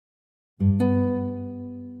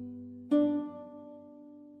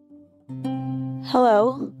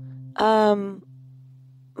Hello. Um,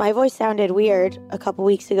 my voice sounded weird a couple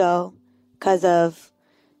weeks ago because of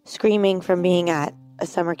screaming from being at a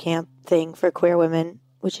summer camp thing for queer women,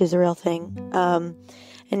 which is a real thing. And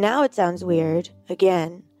now it sounds weird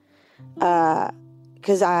again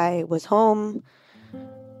because I was home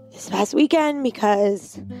this past weekend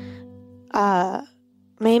because uh,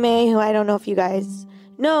 May May, who I don't know if you guys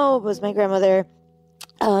know, was my grandmother.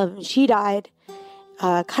 She died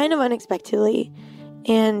kind of unexpectedly.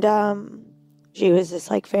 And she was this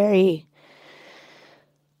like very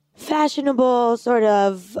fashionable sort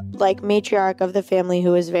of like matriarch of the family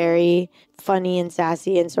who was very funny and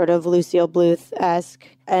sassy and sort of Lucille Bluth-esque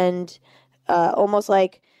and almost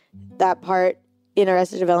like that part in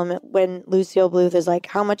Arrested Development when Lucille Bluth is like,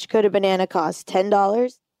 how much could a banana cost?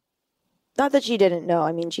 $10? Not that she didn't know.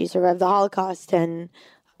 I mean, she survived the Holocaust and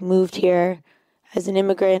moved here as an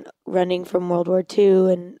immigrant running from World War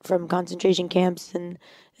II and from concentration camps. And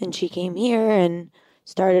she came here and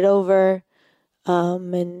started over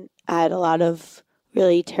and had a lot of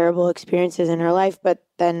really terrible experiences in her life. But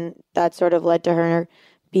then that sort of led to her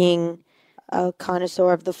being a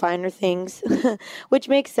connoisseur of the finer things, which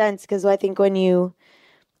makes sense because I think when you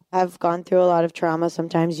have gone through a lot of trauma,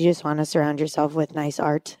 sometimes you just want to surround yourself with nice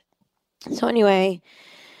art. So anyway,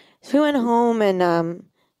 so we went home and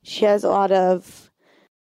she has a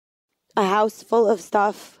house full of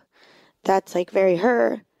stuff that's like very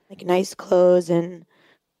her, like nice clothes and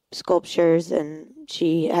sculptures. And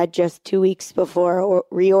she had just 2 weeks before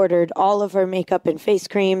reordered all of her makeup and face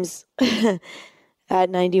creams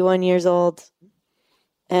at 91 years old.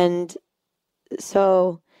 And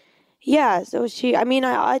so, yeah, so I mean,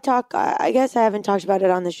 I guess I haven't talked about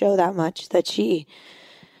it on the show that much, that she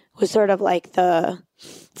was sort of like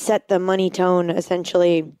set the money tone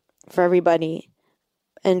essentially for everybody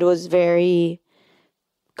and was very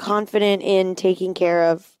confident in taking care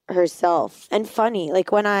of herself and funny.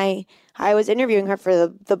 Like when I was interviewing her for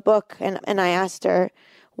the book and I asked her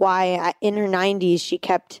why in her 90s she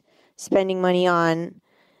kept spending money on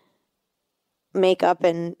makeup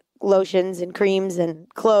and lotions and creams and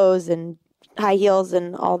clothes and high heels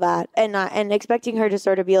and all that and expecting her to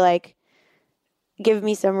sort of be like, give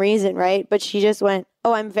me some reason, right? But she just went,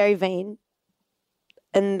 oh, I'm very vain.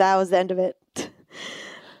 And that was the end of it.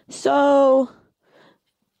 So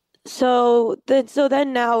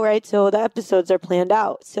then now, right? So the episodes are planned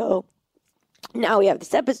out. So now we have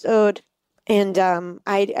this episode, and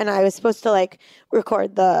I was supposed to like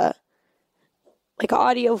record the like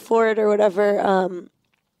audio for it or whatever.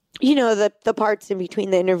 The parts in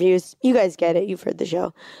between the interviews. You guys get it. You've heard the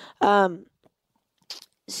show.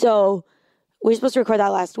 So we were supposed to record that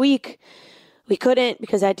last week. We couldn't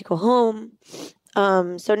because I had to go home.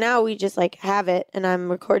 So now we just like have it, and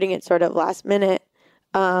I'm recording it sort of last minute.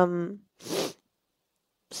 So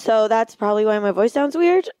that's probably why my voice sounds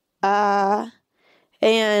weird. And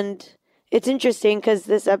it's interesting because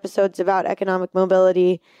this episode's about economic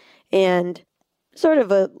mobility and sort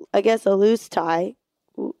of I guess, a loose tie,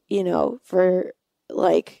 for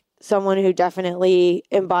like someone who definitely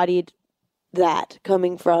embodied that,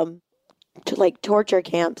 coming from to like torture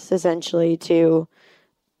camps essentially to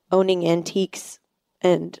owning antiques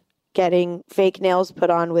and getting fake nails put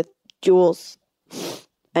on with jewels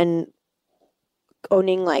and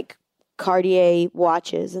owning like Cartier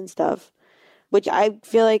watches and stuff, which I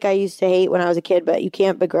feel like I used to hate when I was a kid, but you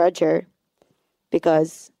can't begrudge her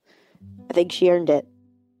because I think she earned it.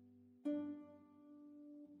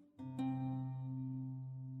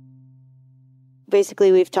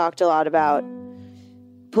 Basically, we've talked a lot about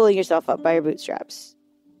pulling yourself up by your bootstraps.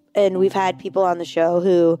 And we've had people on the show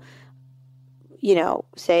who,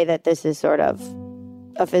 say that this is sort of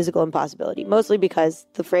a physical impossibility, mostly because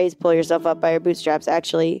the phrase pull yourself up by your bootstraps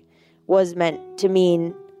actually was meant to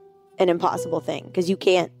mean an impossible thing because you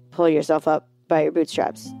can't pull yourself up by your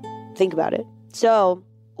bootstraps. Think about it. So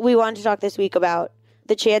we wanted to talk this week about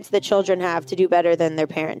the chance that children have to do better than their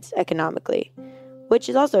parents economically, which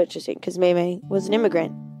is also interesting because May May was an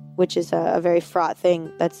immigrant, which is a very fraught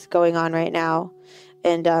thing that's going on right now.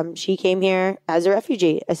 And she came here as a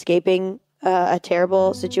refugee, escaping a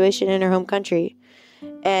terrible situation in her home country.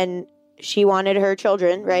 And she wanted her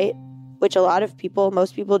children, right, which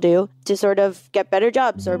most people do, to sort of get better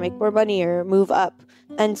jobs or make more money or move up.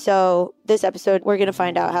 And so this episode, we're going to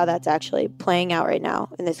find out how that's actually playing out right now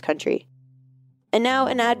in this country. And now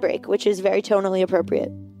an ad break, which is very tonally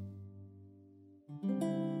appropriate.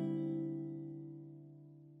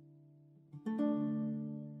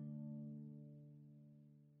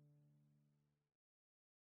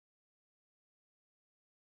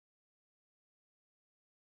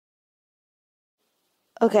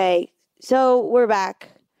 Okay, so we're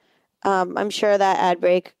back. I'm sure that ad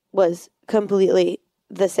break was completely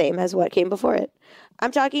the same as what came before it.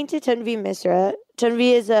 I'm talking to Tanvi Misra.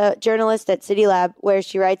 Tanvi is a journalist at City Lab where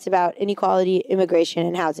she writes about inequality, immigration,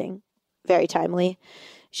 and housing. Very timely.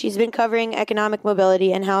 She's been covering economic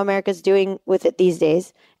mobility and how America's doing with it these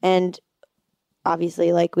days. And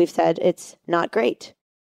obviously, like we've said, it's not great.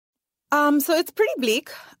 So it's pretty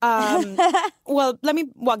bleak. Well, let me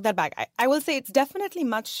walk that back. I will say it's definitely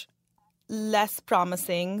much less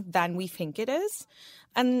promising than we think it is.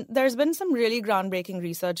 And there's been some really groundbreaking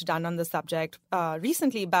research done on the subject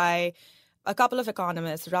recently by a couple of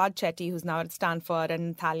economists, Raj Chetty, who's now at Stanford,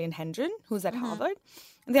 and Thalian Hendren, who's at Harvard.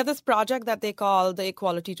 And they have this project that they call the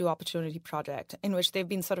Equality to Opportunity Project, in which they've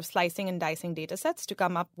been sort of slicing and dicing data sets to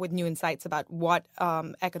come up with new insights about what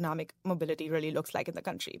economic mobility really looks like in the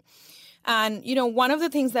country. And, one of the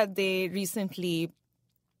things that they recently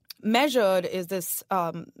measured is this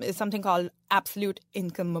is something called absolute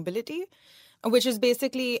income mobility, which is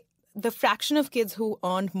basically the fraction of kids who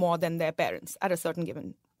earned more than their parents at a certain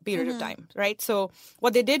given period of time, right? So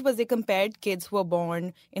what they did was they compared kids who were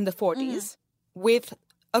born in the 40s with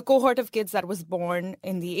a cohort of kids that was born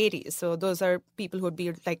in the 80s. So those are people who would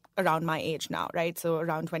be like around my age now, right? So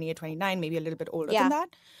around 28, 29, maybe a little bit older than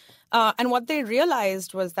that. And what they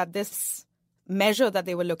realized was that this measure that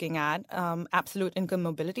they were looking at, absolute income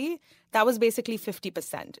mobility, that was basically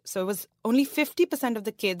 50%. So it was only 50% of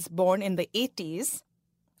the kids born in the 80s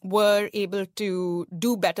were able to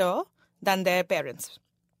do better than their parents.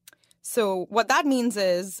 So what that means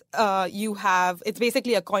is it's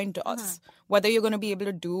basically a coin toss. Whether you're going to be able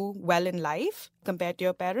to do well in life compared to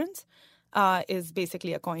your parents is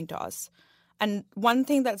basically a coin toss. And one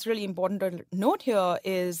thing that's really important to note here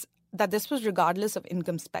is that this was regardless of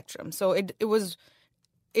income spectrum. So it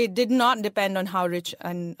did not depend on how rich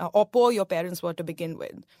and or poor your parents were to begin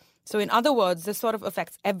with. So in other words, this sort of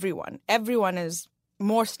affects everyone. Everyone is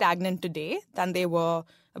more stagnant today than they were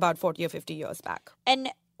about 40 or 50 years back. And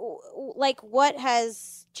what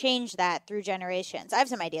has changed that through generations? I have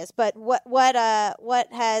some ideas, but what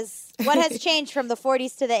has changed from the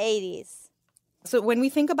 40s to the 80s? So when we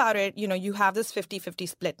think about it, you have this 50-50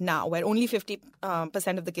 split now where only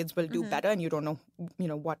 50% of the kids will do better, and you don't know,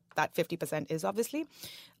 what that 50% is, obviously.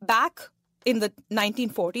 Back in the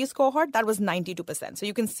 1940s cohort, that was 92%. So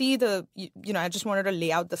you can see I just wanted to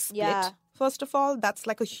lay out the split, first of all. That's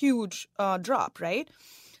like a huge drop, right?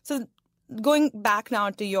 So going back now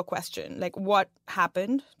to your question, like what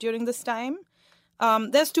happened during this time,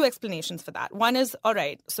 there's two explanations for that. One is, all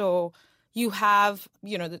right, so you have,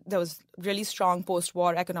 there was really strong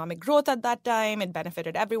post-war economic growth at that time. It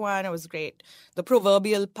benefited everyone. It was great. The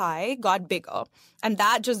proverbial pie got bigger. And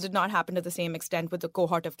that just did not happen to the same extent with the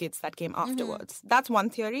cohort of kids that came afterwards. That's one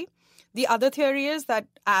theory. The other theory is that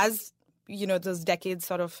as, those decades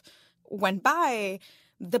sort of went by,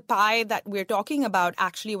 the pie that we're talking about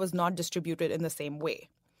actually was not distributed in the same way.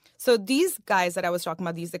 So these guys that I was talking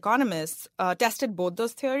about, these economists, tested both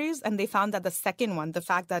those theories, and they found that the second one, the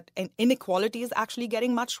fact that inequality is actually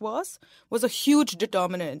getting much worse, was a huge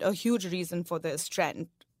determinant, a huge reason for this trend.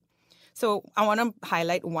 So I want to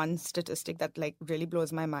highlight one statistic that really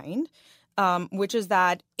blows my mind, which is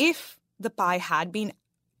that if the pie had been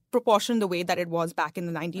proportioned the way that it was back in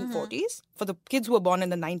the 1940s, for the kids who were born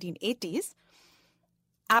in the 1980s,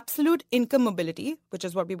 absolute income mobility, which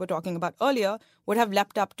is what we were talking about earlier, would have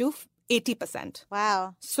leapt up to 80%.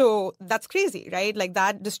 Wow. So that's crazy, right? Like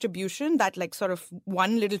that distribution, that sort of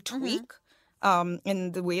one little tweak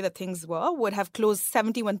in the way that things were would have closed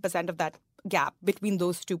 71% of that gap between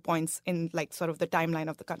those 2 points in sort of the timeline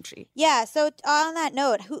of the country. Yeah. So on that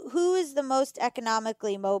note, who is the most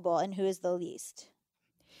economically mobile and who is the least?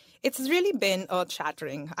 It's really been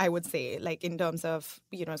earth-shattering, I would say, in terms of,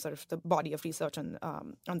 sort of the body of research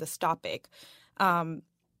on this topic. And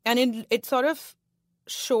it sort of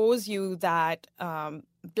shows you that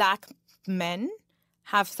Black men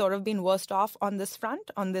have sort of been worst off on this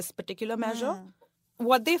front, on this particular measure.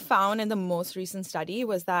 What they found in the most recent study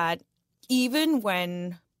was that even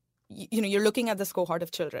when you're looking at this cohort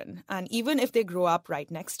of children, and even if they grow up right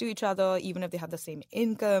next to each other, even if they have the same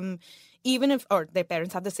income, or their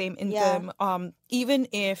parents have the same income, even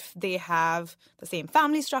if they have the same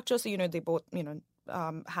family structure, so, they both,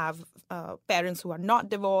 have parents who are not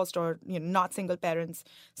divorced or, not single parents,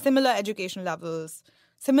 similar education levels,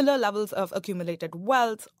 similar levels of accumulated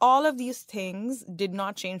wealth, all of these things did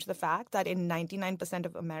not change the fact that in 99%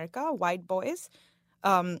 of America, white boys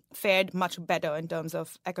fared much better in terms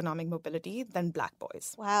of economic mobility than Black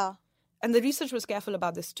boys. Wow. And the research was careful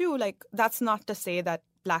about this too. That's not to say that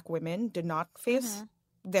Black women did not face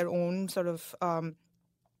their own sort of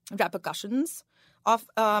repercussions of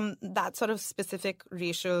that sort of specific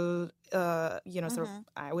racial, sort of,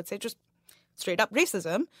 I would say, just straight up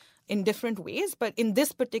racism in different ways. But in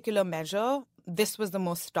this particular measure, this was the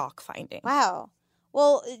most stark finding. Wow.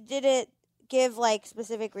 Well, did it give like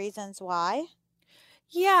specific reasons why?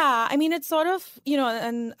 Yeah, I mean, it's sort of,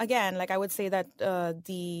 and again, like I would say that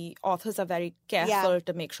the authors are very careful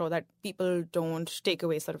to make sure that people don't take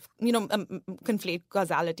away sort of, conflate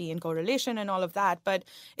causality and correlation and all of that. But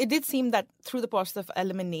it did seem that through the process of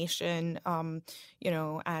elimination, and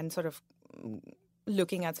sort of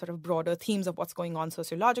looking at sort of broader themes of what's going on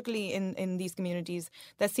sociologically in these communities,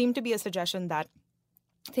 there seemed to be a suggestion that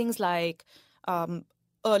things like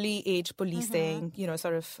early age policing,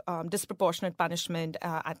 sort of disproportionate punishment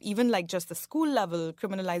at even like just the school level,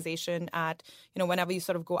 criminalization at, whenever you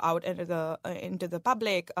sort of go out into the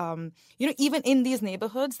public, even in these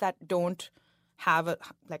neighborhoods that don't have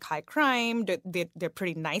like high crime, they're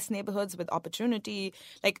pretty nice neighborhoods with opportunity.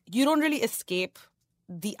 Like you don't really escape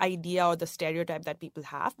the idea or the stereotype that people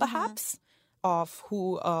have, perhaps, of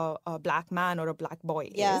who a black man or a black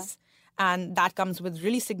boy is. And that comes with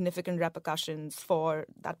really significant repercussions for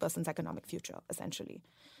that person's economic future, essentially.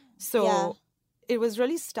 So it was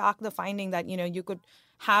really stark, the finding that, you could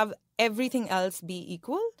have everything else be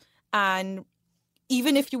equal. And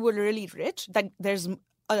even if you were really rich, that there's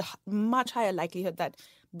a much higher likelihood that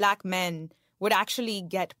black men would actually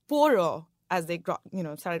get poorer as they got,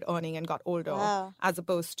 started earning and got older, as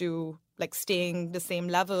opposed to like staying the same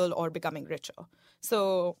level or becoming richer.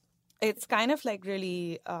 So it's kind of like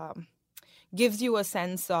really gives you a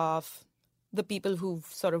sense of the people who've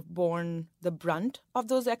sort of borne the brunt of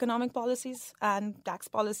those economic policies and tax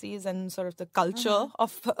policies and sort of the culture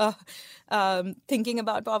of thinking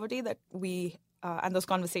about poverty that we and those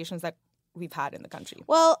conversations that we've had in the country.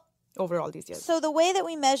 Well, over all these years. So the way that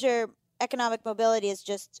we measure economic mobility is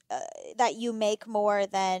just that you make more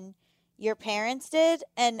than your parents did,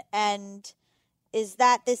 and is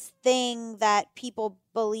that this thing that people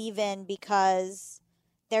believe in because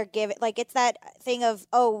they're given, like, it's that thing of,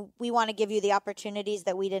 oh, we want to give you the opportunities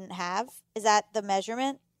that we didn't have? Is that the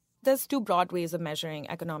measurement? There's two broad ways of measuring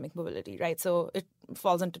economic mobility, right? So it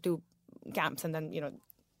falls into two camps, and then,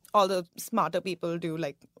 all the smarter people do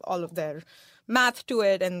like all of their math to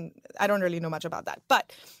it, and I don't really know much about that.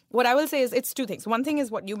 But what I will say is it's two things. One thing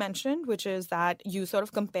is what you mentioned, which is that you sort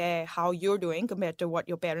of compare how you're doing compared to what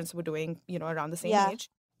your parents were doing, around the same age.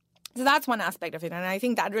 So that's one aspect of it. And I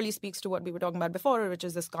think that really speaks to what we were talking about before, which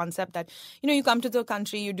is this concept that, you come to the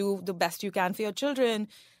country, you do the best you can for your children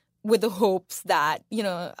with the hopes that,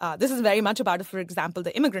 this is very much about, for example,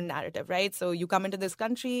 the immigrant narrative, right? So you come into this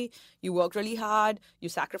country, you work really hard, you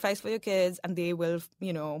sacrifice for your kids, and they will,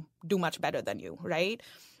 do much better than you, right?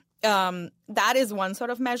 That is one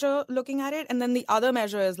sort of measure looking at it. And then the other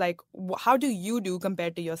measure is like, how do you do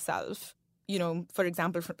compared to yourself? For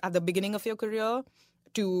example, at the beginning of your career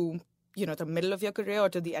to the middle of your career or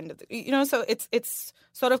to the end of the, so it's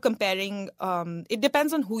sort of comparing. It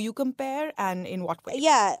depends on who you compare and in what way.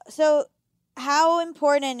 Yeah. So how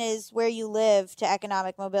important is where you live to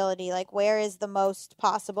economic mobility? Like, where is the most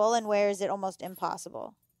possible and where is it almost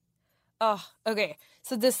impossible? Oh, okay.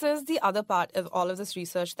 So this is the other part of all of this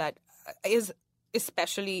research that is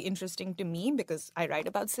especially interesting to me because I write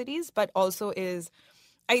about cities, but also is,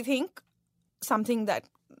 I think, something that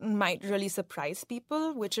might really surprise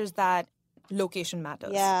people, which is that location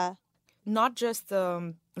matters. Yeah. Not just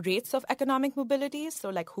the rates of economic mobility, so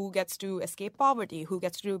like who gets to escape poverty, who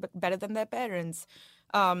gets to do better than their parents,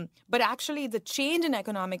 but actually the change in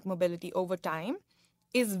economic mobility over time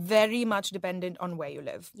is very much dependent on where you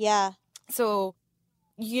live. Yeah. So,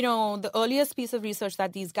 the earliest piece of research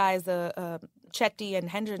that these guys, Chetty and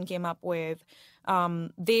Hendren came up with,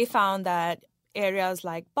 they found that areas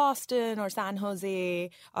like Boston or San Jose,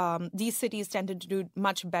 these cities tended to do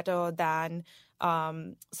much better than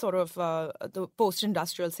the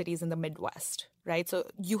post-industrial cities in the Midwest, right? So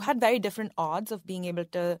you had very different odds of being able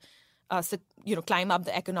to, climb up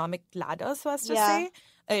the economic ladder, so as to say,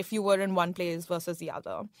 if you were in one place versus the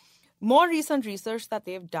other. More recent research that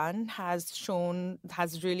they've done has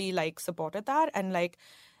really supported that, and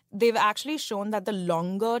they've actually shown that the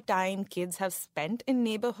longer time kids have spent in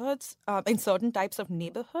neighborhoods, in certain types of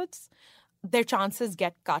neighborhoods, their chances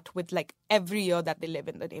get cut with every year that they live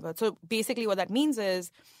in the neighborhood. So basically what that means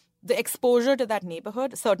is the exposure to that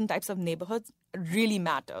neighborhood, certain types of neighborhoods, really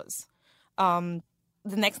matters. The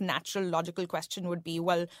next natural logical question would be,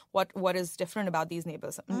 well, what is different about these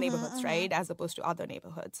neighborhoods, right, as opposed to other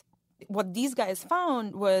neighborhoods? What these guys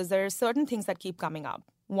found was there are certain things that keep coming up.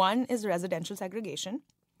 One is residential segregation.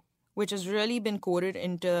 which has really been coded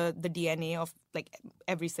into the DNA of like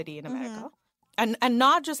every city in America. And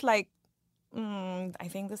not just like, I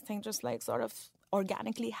think this thing just like sort of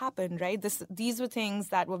organically happened, right? These were things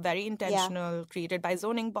that were very intentional, created by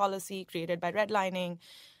zoning policy, created by redlining.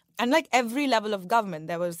 And like every level of government,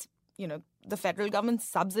 there was, the federal government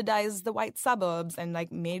subsidized the white suburbs and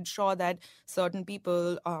like made sure that certain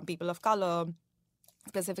people, people of color,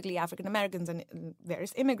 specifically African Americans and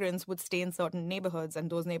various immigrants, would stay in certain neighborhoods, and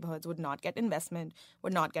those neighborhoods would not get investment,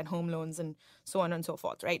 would not get home loans, and so on and so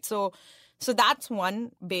forth, right? So that's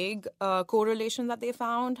one big correlation that they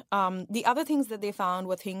found. The other things that they found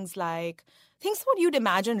were things what you'd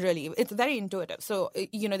imagine, really. It's very intuitive. So,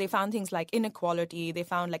 they found things like inequality. They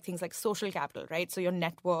found like things like social capital, right? So your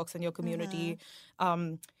networks and your community,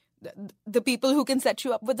 the people who can set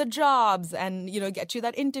you up with the jobs and, get you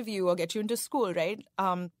that interview or get you into school, right?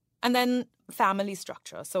 And then family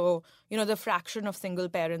structure. So, the fraction of single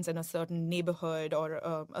parents in a certain neighborhood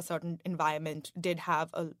or a certain environment did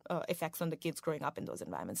have effects on the kids growing up in those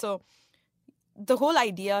environments. So the whole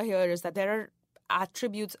idea here is that there are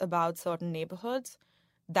attributes about certain neighborhoods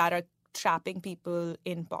that are trapping people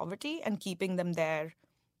in poverty and keeping them there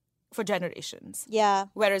for generations. Yeah.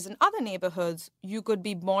 Whereas in other neighborhoods, you could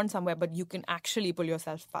be born somewhere, but you can actually pull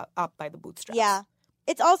yourself up by the bootstraps. Yeah.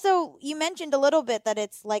 It's also, you mentioned a little bit that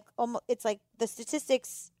it's like the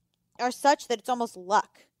statistics are such that it's almost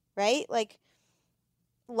luck, right? Like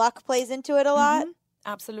luck plays into it a lot.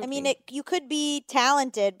 Absolutely. I mean, you could be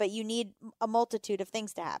talented, but you need a multitude of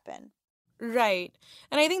things to happen. Right.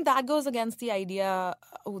 And I think that goes against the idea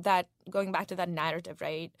that, going back to that narrative,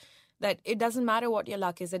 right, that it doesn't matter what your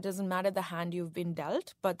luck is, it doesn't matter the hand you've been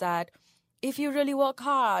dealt, but that if you really work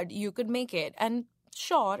hard, you could make it. And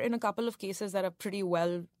sure, in a couple of cases that are pretty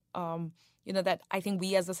well, that I think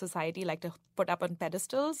we as a society like to put up on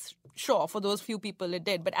pedestals, sure, for those few people it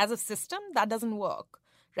did. But as a system, that doesn't work,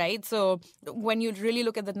 right? So when you really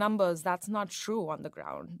look at the numbers, that's not true on the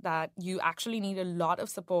ground, that you actually need a lot of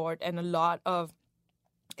support and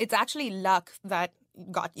it's actually luck that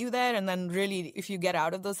got you there. And then really, if you get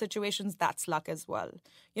out of those situations, that's luck as well.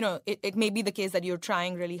 It may be the case that you're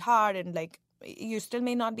trying really hard and like, you still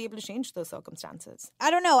may not be able to change those circumstances.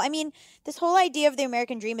 I don't know. I mean, this whole idea of the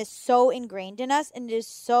American dream is so ingrained in us and it is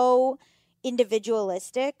so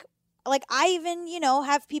individualistic. Like I even,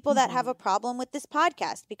 have people that have a problem with this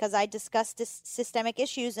podcast because I discuss systemic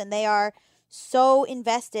issues and they are so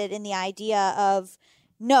invested in the idea of,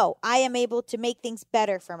 no, I am able to make things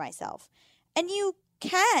better for myself. And you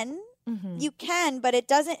can, but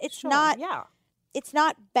it's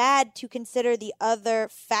not bad to consider the other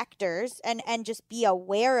factors and just be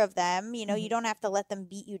aware of them. You don't have to let them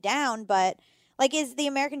beat you down. But like, is the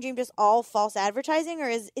American dream just all false advertising, or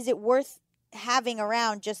is it worth having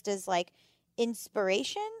around just as like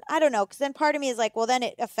inspiration? I don't know. Because then part of me is like, well, then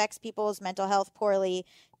it affects people's mental health poorly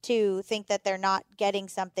to think that they're not getting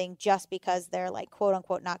something just because they're like, quote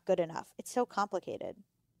unquote, not good enough. It's so complicated.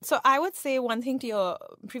 So I would say one thing to your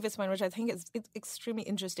previous point, which I think is extremely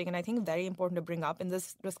interesting and I think very important to bring up in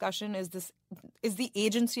this discussion, is the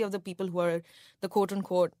agency of the people who are the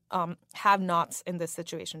quote-unquote have-nots in this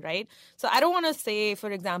situation, right? So I don't want to say, for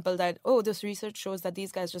example, that, this research shows that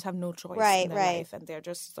these guys just have no choice in their life and they're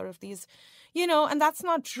just sort of these, and that's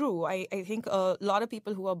not true. I think a lot of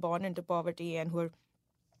people who are born into poverty and who are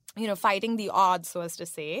fighting the odds, so as to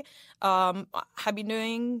say, have been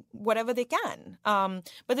doing whatever they can.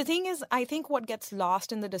 But the thing is, I think what gets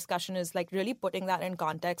lost in the discussion is like really putting that in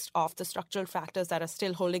context of the structural factors that are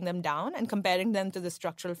still holding them down and comparing them to the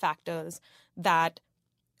structural factors that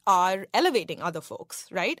are elevating other folks,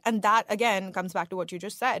 right? And that, again, comes back to what you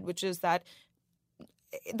just said, which is that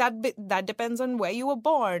depends on where you were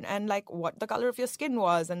born and like what the color of your skin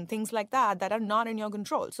was and things like that are not in your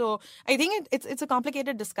control. So I think it's a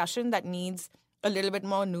complicated discussion that needs a little bit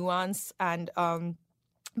more nuance and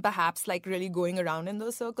perhaps like really going around in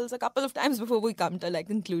those circles a couple of times before we come to like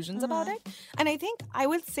conclusions about it. And I think I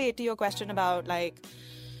will say to your question about like,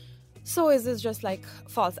 so is this just like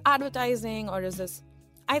false advertising or is this...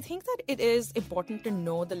 I think that it is important to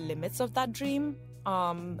know the limits of that dream.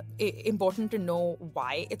 Important to know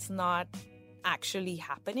why it's not actually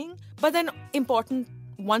happening, but then important,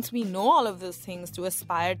 once we know all of those things, to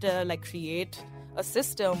aspire to like create a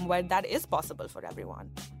system where that is possible for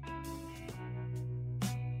everyone.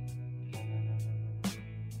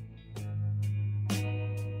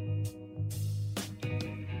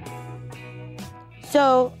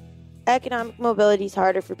 So economic mobility is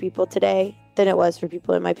harder for people today than it was for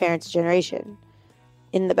people in my parents' generation.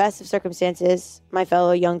 In the best of circumstances, my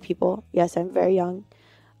fellow young people, yes, I'm very young,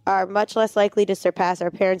 are much less likely to surpass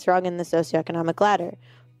our parents' rung in the socioeconomic ladder.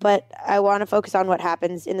 but I want to focus on what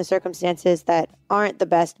happens in the circumstances that aren't the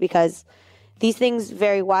best, because these things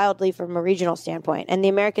vary wildly from a regional standpoint, and the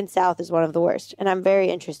American South is one of the worst. And I'm very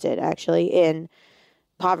interested, actually, in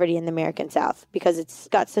poverty in the American South because it's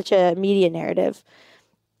got such a media narrative.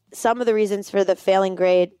 Some of the reasons for the failing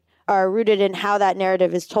grade are rooted in how that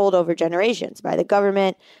narrative is told over generations by the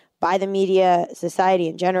government, by the media, society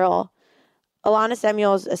in general. Alana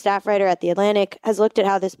Samuels, a staff writer at The Atlantic, has looked at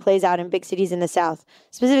how this plays out in big cities in the South,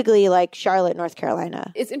 specifically like Charlotte, North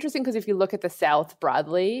Carolina. It's interesting because if you look at the South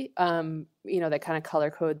broadly, they kind of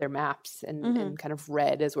color code their maps and kind of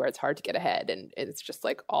red is where it's hard to get ahead. And it's just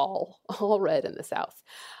like all red in the South.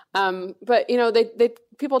 But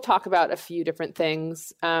people talk about a few different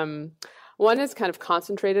things. One is kind of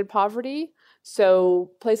concentrated poverty.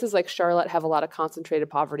 So places like Charlotte have a lot of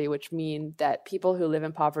concentrated poverty, which mean that people who live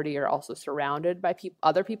in poverty are also surrounded by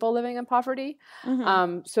other people living in poverty.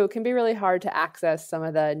 So it can be really hard to access some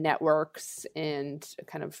of the networks and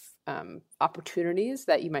kind of opportunities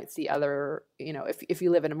that you might see if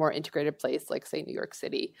you live in a more integrated place, like say New York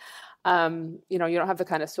City. You don't have the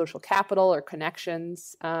kind of social capital or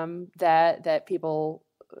connections that people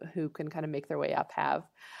who can kind of make their way up have.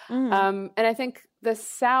 And I think the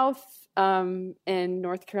South in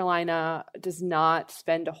North Carolina does not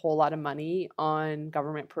spend a whole lot of money on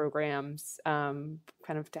government programs kind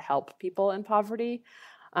of to help people in poverty.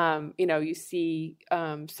 You see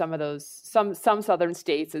some of those, some southern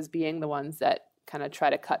states as being the ones that kind of try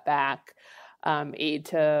to cut back aid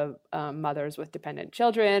to mothers with dependent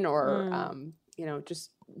children or,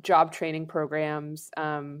 just job training programs.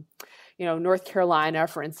 North Carolina,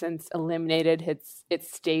 for instance, eliminated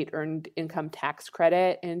its state earned income tax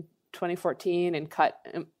credit in 2014 and cut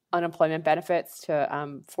unemployment benefits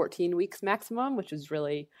to 14 weeks maximum, which is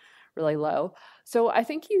really, really low. So I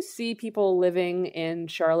think you see people living in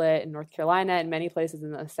Charlotte and North Carolina and many places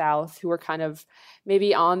in the South who are kind of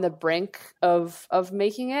maybe on the brink of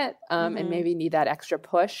making it and maybe need that extra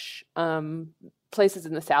push. Places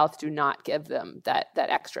in the South do not give them that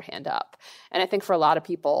extra hand up. And I think for a lot of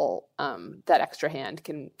people, that extra hand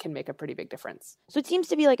can make a pretty big difference. So it seems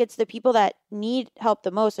to be like it's the people that need help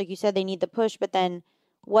the most. Like you said, they need the push, but then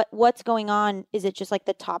what's going on? Is it just like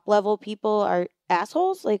the top level people are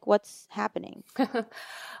assholes? Like what's happening?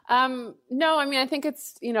 No, I mean, I think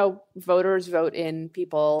it's, voters vote in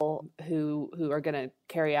people who are going to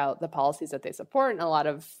carry out the policies that they support. And a lot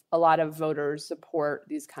of voters support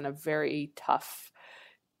these kind of very tough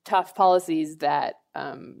policies that,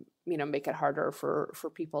 make it harder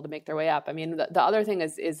for people to make their way up. I mean, the other thing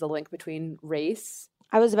is the link between race.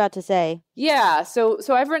 I was about to say. Yeah. So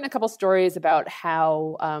I've written a couple stories about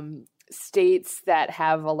how, states that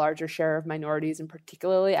have a larger share of minorities and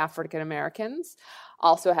particularly African Americans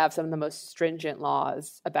also have some of the most stringent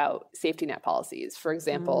laws about safety net policies. For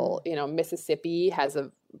example, Mississippi has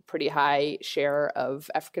a pretty high share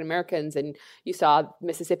of African Americans, and you saw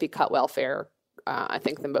Mississippi cut welfare, I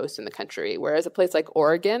think the most in the country. Whereas a place like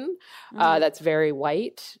Oregon, that's very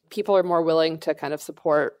white, people are more willing to kind of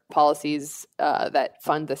support policies that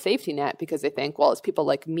fund the safety net because they think, well, it's people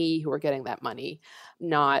like me who are getting that money,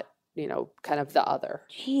 not kind of the other.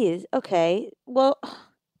 Jeez. Okay. Well,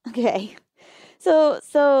 okay.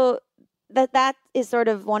 So that is sort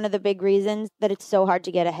of one of the big reasons that it's so hard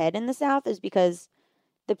to get ahead in the South is because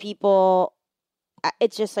the people,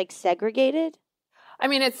 it's just like segregated. I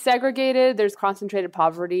mean, it's segregated. There's concentrated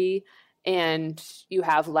poverty, and you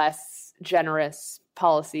have less generous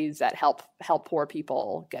policies that help poor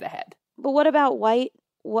people get ahead. But what about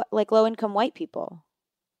low income white people?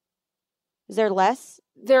 Is there less?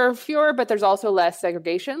 There are fewer, but there's also less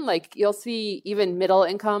segregation. Like you'll see even middle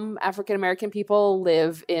income African American people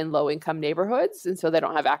live in low income neighborhoods. And so they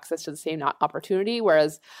don't have access to the same opportunity.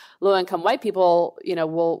 Whereas low income white people,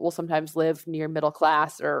 will sometimes live near middle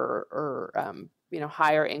class or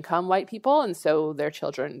higher income white people. And so their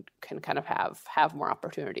children can kind of have more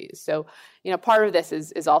opportunities. So, part of this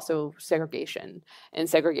is also segregation, and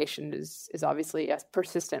segregation is obviously a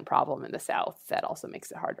persistent problem in the South that also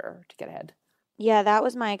makes it harder to get ahead. Yeah, that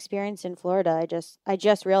was my experience in Florida. I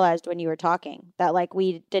just realized when you were talking that like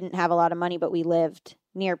we didn't have a lot of money, but we lived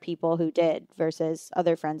near people who did versus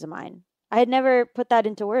other friends of mine. I had never put that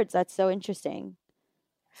into words. That's so interesting.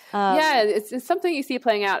 Yeah, it's something you see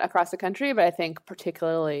playing out across the country, but I think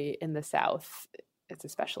particularly in the South, it's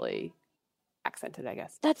especially accented, I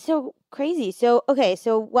guess. That's so crazy. So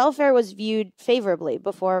welfare was viewed favorably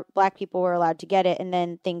before Black people were allowed to get it, and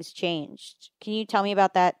then things changed. Can you tell me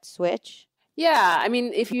about that switch? Yeah, I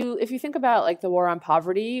mean, if you think about like the War on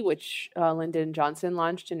Poverty, which Lyndon Johnson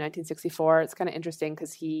launched in 1964, it's kind of interesting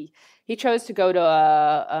because he chose to go to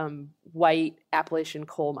a white Appalachian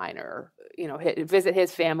coal miner, visit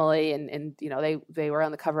his family, and they were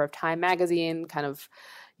on the cover of Time magazine, kind of,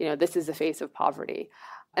 this is the face of poverty.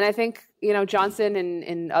 And I think, Johnson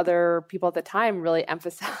and other people at the time really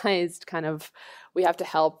emphasized kind of, we have to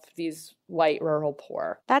help these white rural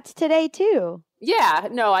poor. That's today too. Yeah,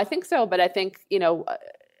 no, I think so. But I think,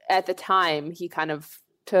 at the time, he kind of,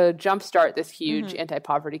 to jumpstart this huge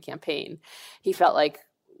anti-poverty campaign, he felt like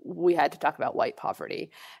we had to talk about white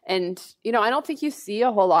poverty. And, I don't think you see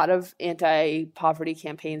a whole lot of anti-poverty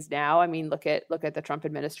campaigns now. I mean, look at the Trump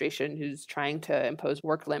administration, who's trying to impose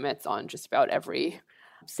work limits on just about every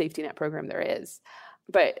safety net program there is.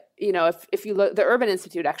 But, if you look, the Urban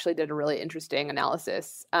Institute actually did a really interesting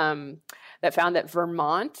analysis that found that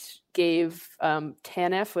Vermont gave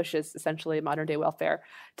TANF, which is essentially modern day welfare,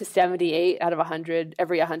 to 78 out of 100,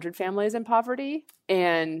 every 100 families in poverty.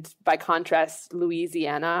 And by contrast,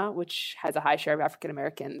 Louisiana, which has a high share of African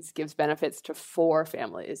Americans, gives benefits to 4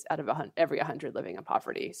 families out of every 100 living in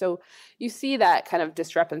poverty. So you see that kind of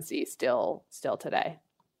discrepancy still today.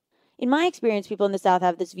 In my experience, people in the South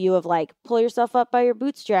have this view of like, pull yourself up by your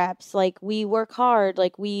bootstraps. Like, we work hard.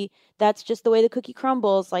 Like, that's just the way the cookie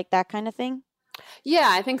crumbles, like that kind of thing. Yeah,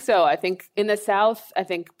 I think so. I think in the South, I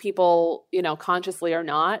think people, consciously or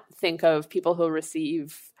not, think of people who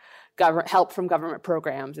receive help from government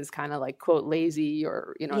programs as kind of like, quote, lazy,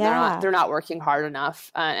 or, they're not working hard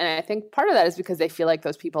enough. And I think part of that is because they feel like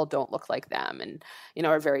those people don't look like them and,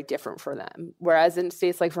 are very different for them. Whereas in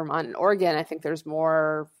states like Vermont and Oregon, I think there's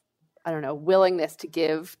more, willingness to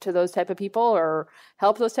give to those type of people or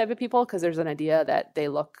help those type of people because there's an idea that they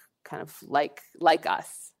look kind of like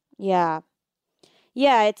us. Yeah.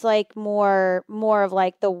 Yeah, it's like more of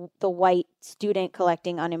like the white student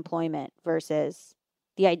collecting unemployment versus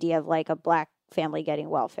the idea of like a black family getting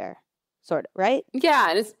welfare, sort of, right? Yeah,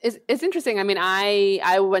 and it's interesting. I mean,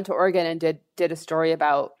 I went to Oregon and did a story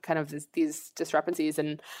about kind of these discrepancies,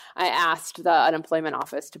 and I asked the unemployment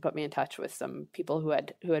office to put me in touch with some people who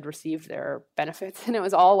had received their benefits, and it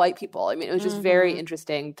was all white people. I mean, it was just very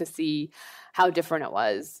interesting to see how different it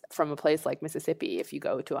was from a place like Mississippi. If you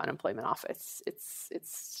go to an unemployment office,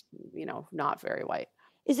 it's not very white.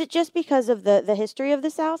 Is it just because of the history of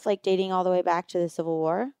the South, like dating all the way back to the Civil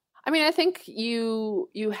War? I mean, I think you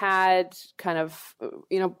had kind of,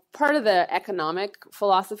 part of the economic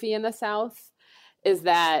philosophy in the South is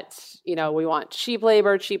that, we want cheap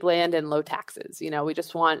labor, cheap land, and low taxes. We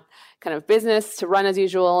just want kind of business to run as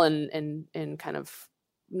usual and kind of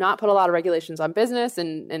not put a lot of regulations on business,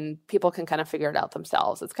 and people can kind of figure it out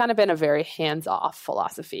themselves. It's kind of been a very hands-off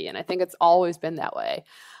philosophy, and I think it's always been that way.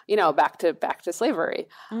 Back to slavery,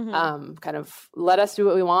 kind of let us do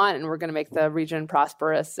what we want, and we're going to make the region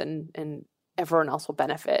prosperous, and everyone else will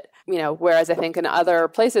benefit. Whereas I think in other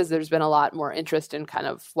places, there's been a lot more interest in kind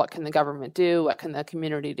of what can the government do, what can the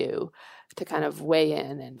community do to kind of weigh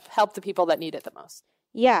in and help the people that need it the most.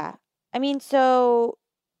 Yeah. I mean, so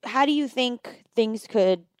how do you think things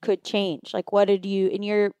could change? Like, what did you, in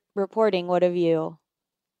your reporting, what have you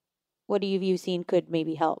seen could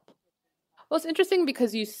maybe help? Well, it's interesting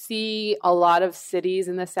because you see a lot of cities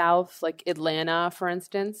in the South, like Atlanta, for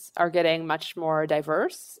instance, are getting much more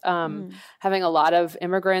diverse, having a lot of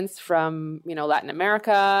immigrants from, Latin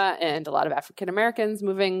America and a lot of African Americans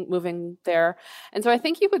moving there. And so I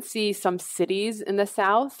think you would see some cities in the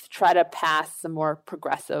South try to pass some more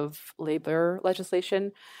progressive labor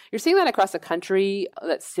legislation. You're seeing that across the country,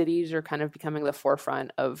 that cities are kind of becoming the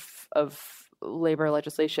forefront of labor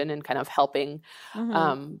legislation and kind of helping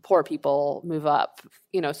poor people move up.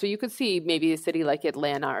 So you could see maybe a city like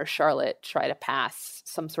Atlanta or Charlotte try to pass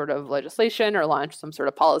some sort of legislation or launch some sort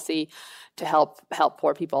of policy to help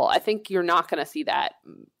poor people. I think you're not going to see that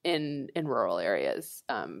in rural areas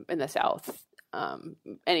in the South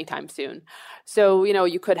anytime soon. So,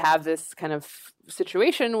 you could have this kind of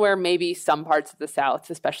situation where maybe some parts of the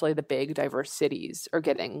South, especially the big diverse cities, are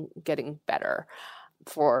getting better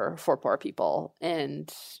for poor people,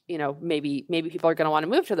 and maybe people are going to want to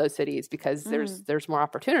move to those cities because there's more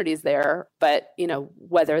opportunities there, but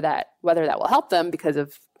whether that will help them because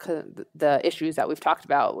of the issues that we've talked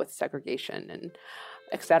about with segregation and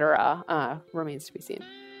et cetera remains to be seen.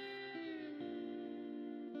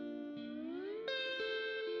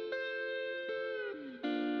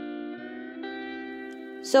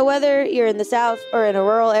 So whether you're in the South or in a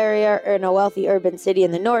rural area or in a wealthy urban city in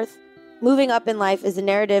the North, moving up in life is a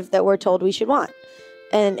narrative that we're told we should want.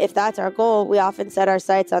 And if that's our goal, we often set our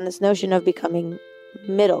sights on this notion of becoming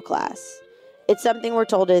middle class. It's something we're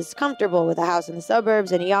told is comfortable, with a house in the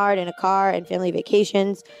suburbs and a yard and a car and family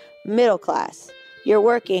vacations. Middle class. You're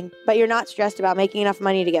working, but you're not stressed about making enough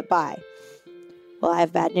money to get by. Well, I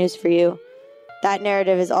have bad news for you. That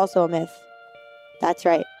narrative is also a myth. That's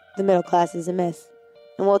right. The middle class is a myth.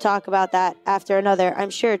 And we'll talk about that after another, I'm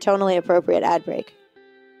sure, tonally appropriate ad break.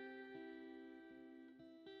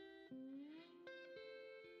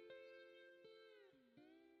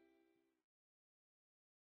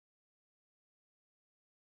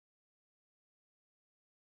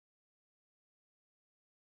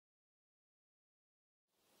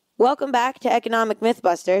 Welcome back to Economic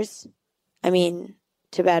Mythbusters.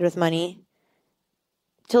 To Bad with Money.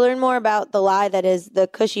 To learn more about the lie that is the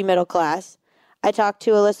cushy middle class, I talked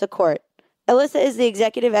to Alyssa Court. Alyssa is the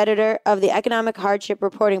executive editor of the Economic Hardship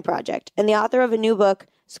Reporting Project and the author of a new book,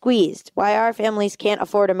 Squeezed: Why Our Families Can't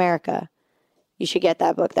Afford America. You should get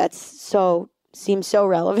that book. Seems so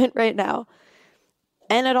relevant right now.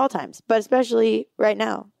 And at all times, but especially right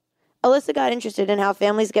now. Alyssa got interested in how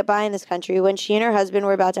families get by in this country when she and her husband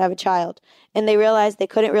were about to have a child, and they realized they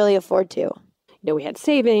couldn't really afford to. We had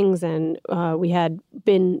savings, and we had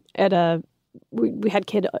been at we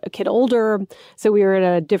had a kid older, so we were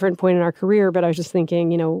at a different point in our career. But I was just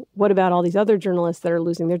thinking, what about all these other journalists that are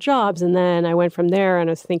losing their jobs? And then I went from there, and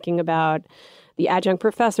I was thinking about the adjunct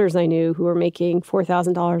professors I knew who were making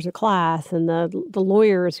 $4,000 a class, and the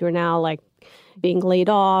lawyers who are now being laid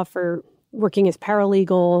off or working as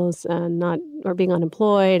paralegals and or being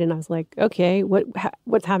unemployed. And I was like, okay,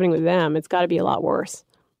 what's happening with them? It's got to be a lot worse.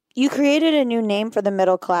 You created a new name for the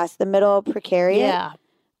middle class, the middle precariat. Yeah.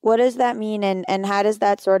 What does that mean, and how does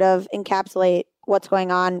that sort of encapsulate what's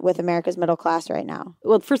going on with America's middle class right now?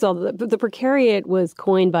 Well, first of all, the precariat was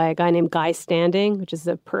coined by a guy named Guy Standing, which is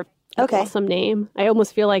awesome name. I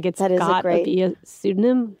almost feel like it's got to be a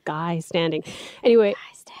pseudonym. Guy Standing. Anyway,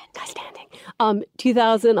 Guy Standing.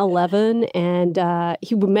 2011, and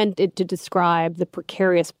he meant it to describe the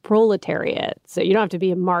precarious proletariat. So you don't have to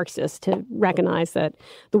be a Marxist to recognize that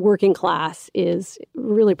the working class is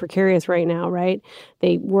really precarious right now, right?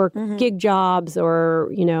 They work gig jobs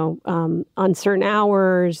or, uncertain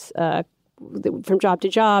hours, from job to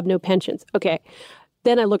job, no pensions. Okay.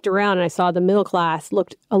 Then I looked around and I saw the middle class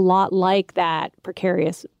looked a lot like that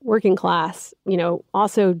precarious working class,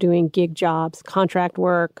 also doing gig jobs, contract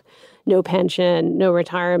work, no pension, no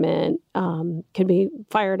retirement, can be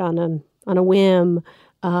fired on a whim,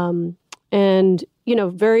 and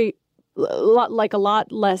a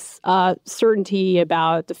lot less certainty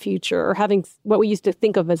about the future, or having what we used to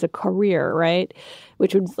think of as a career, right?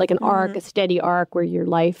 Which was like an arc, a steady arc where your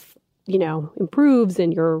life improves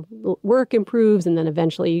and your work improves, and then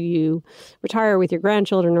eventually you retire with your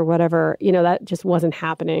grandchildren or whatever. That just wasn't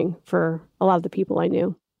happening for a lot of the people I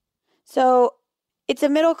knew. So it's a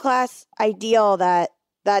middle class ideal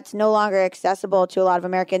that's no longer accessible to a lot of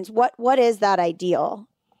Americans. What is that ideal?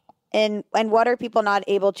 And what are people not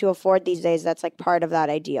able to afford these days that's part of that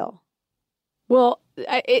ideal? Well,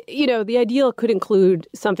 the ideal could include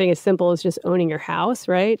something as simple as just owning your house,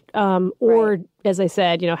 right? Or, as I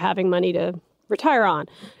said, having money to retire on.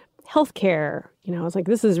 Healthcare, I was like,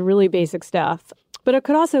 this is really basic stuff. But it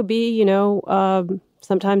could also be,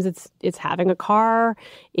 sometimes it's having a car,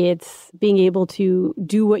 it's being able to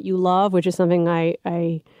do what you love, which is something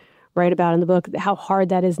I write about in the book, how hard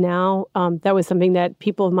that is now. That was something that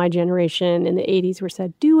people of my generation in the 80s were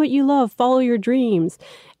said, do what you love, follow your dreams.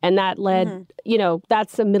 And that led,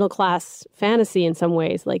 that's a middle class fantasy in some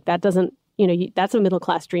ways. That doesn't, that's a middle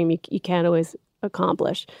class dream you can't always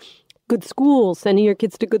accomplish. Good schools, sending your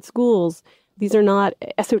kids to good schools. These are not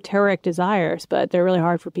esoteric desires, but they're really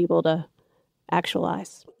hard for people to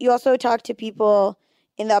actualize. You also talk to people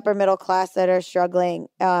in the upper middle class that are struggling,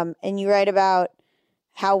 and you write about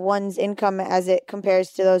how one's income as it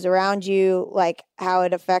compares to those around you, how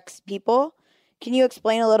it affects people. Can you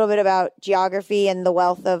explain a little bit about geography and the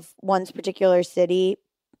wealth of one's particular city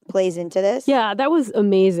plays into this? Yeah, that was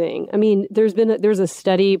amazing. There's a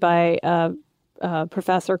study by a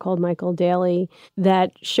professor called Michael Daly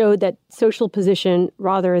that showed that social position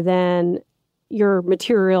rather than your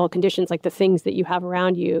material conditions, like the things that you have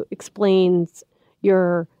around you, explains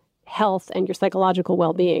your health and your psychological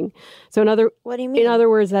well-being. So what do you mean? In other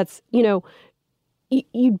words, that's,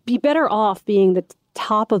 you'd be better off being the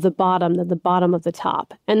top of the bottom than the bottom of the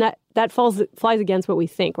top. And that flies against what we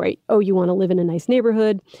think, right? Oh, you want to live in a nice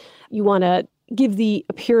neighborhood. You want to give the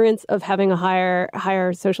appearance of having a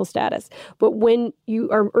higher social status. But when you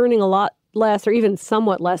are earning a lot less or even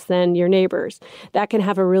somewhat less than your neighbors, that can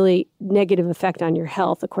have a really negative effect on your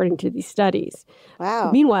health, according to these studies.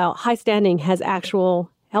 Wow. Meanwhile, high standing has actual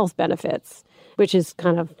health benefits, which is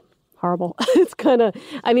kind of horrible. It's kind of,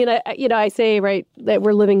 I mean, I say, right, that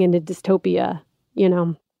we're living in a dystopia,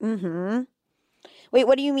 Mm-hmm. Wait,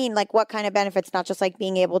 what do you mean? Like, what kind of benefits? Not just like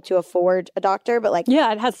being able to afford a doctor, but like,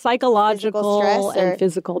 Yeah, it has psychological stress and or-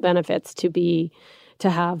 physical benefits to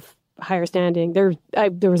have higher standing. There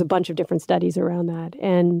was a bunch of different studies around that.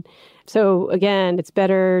 And so again, it's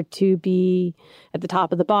better to be at the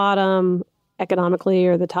top of the bottom economically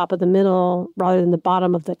or the top of the middle rather than the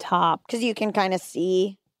bottom of the top. because you can kind of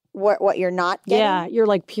see what you're not getting. Yeah, you're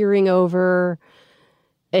like peering over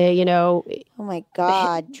Oh my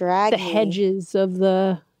God, drag the me. hedges of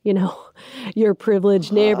your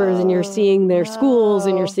privileged neighbors, and you're seeing their schools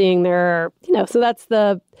and you're seeing their, so that's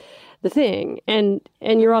the thing. And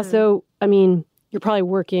you're also, I mean, you're probably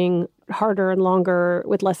working harder and longer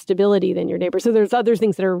with less stability than your neighbor. So there's other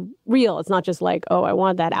things that are real. It's not just like, oh, I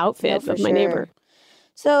want that outfit for of my sure. neighbor.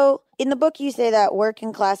 So in the book, you say that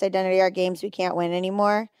working class identity are games we can't win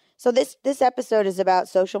anymore. So this episode is about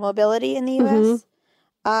social mobility in the U.S.,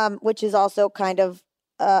 which is also kind of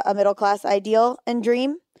a middle class ideal and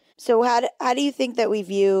dream. So how do you think that we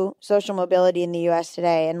view social mobility in the U.S.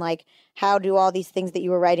 today, and like how do all these things that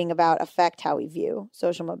you were writing about affect how we view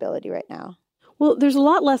social mobility right now? Well, there's a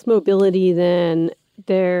lot less mobility than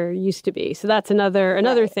there used to be. So that's another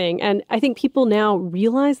Right. thing. And I think people now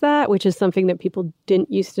realize that, which is something that people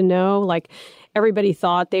didn't used to know. Like everybody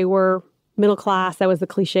thought they were middle class. That was the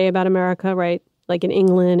cliche about America, right? Like in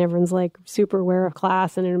England, everyone's like super aware of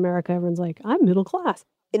class. And in America, everyone's like, I'm middle class.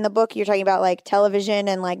 In the book, you're talking about like television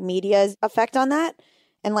and like media's effect on that,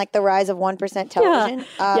 and like the rise of 1% television.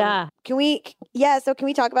 Yeah. Can we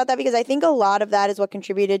talk about that? Because I think a lot of that is what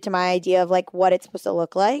contributed to my idea of like what it's supposed to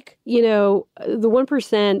look like. The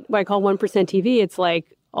 1%, what I call 1% TV, it's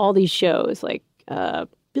like all these shows like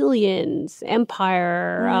Billions,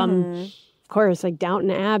 Empire, of course, like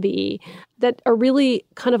Downton Abbey, that are really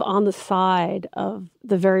kind of on the side of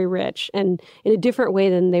the very rich and in a different way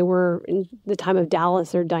than they were in the time of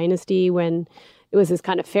Dallas or Dynasty, when it was this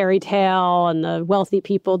kind of fairy tale and the wealthy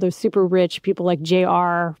people, those super rich people like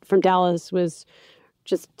JR from Dallas was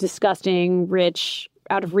just disgusting, rich,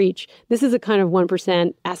 out of reach. This is a kind of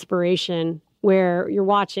 1% aspiration where you're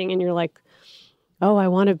watching and you're like, oh, I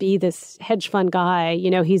want to be this hedge fund guy.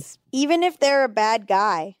 He's... Even if they're a bad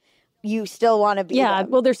guy, you still want to be them.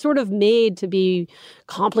 Well, they're sort of made to be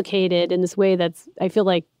complicated in this way that's, I feel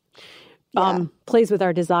like, plays with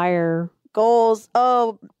our desire. Goals.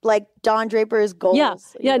 Oh, like Don Draper's goals.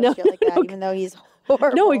 Yeah, no, shit like that, even though he's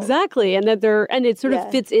horrible. No, exactly. And that and it sort of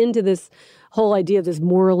fits into this whole idea of this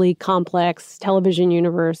morally complex television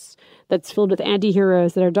universe that's filled with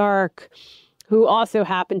anti-heroes that are dark, who also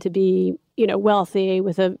happen to be, wealthy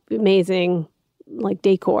with an amazing like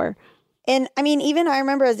decor. And I mean, even I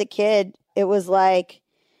remember as a kid, it was like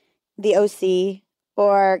The OC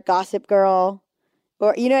or Gossip Girl,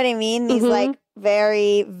 or you know what I mean? These like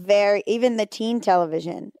very, very, even the teen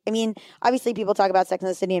television. I mean, obviously people talk about Sex and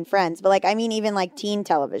the City and Friends, but like, I mean, even like teen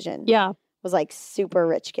television was like super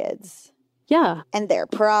rich kids. Yeah. And their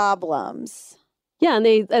problems. Yeah. And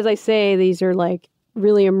they, as I say, these are like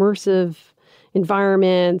really immersive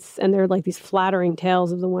environments, and they're like these flattering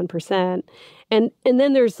tales of the 1%. And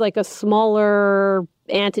then there's like a smaller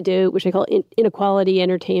antidote, which I call inequality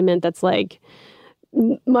entertainment, that's like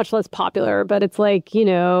much less popular, but it's like,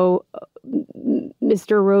 Mr.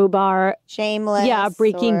 Robar. Shameless. Yeah,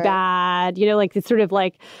 Breaking Bad. Like it's sort of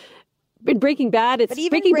like in Breaking Bad, it's but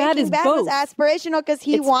even Breaking Bad is both. Was aspirational because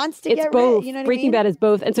he wants to it's get both. rich. You know what Breaking I mean? Bad is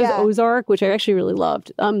both, and so is Ozark, which I actually really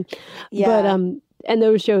loved. And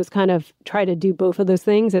those shows kind of try to do both of those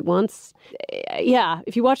things at once. Yeah,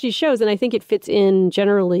 if you watch these shows, and I think it fits in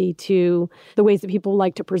generally to the ways that people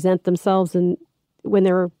like to present themselves, and when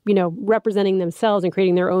they're, representing themselves and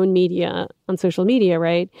creating their own media on social media,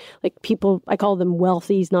 right? Like people, I call them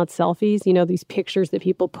wealthies, not selfies. These pictures that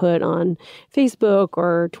people put on Facebook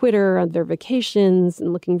or Twitter on their vacations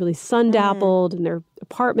and looking really sun-dappled in their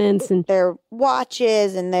apartments and their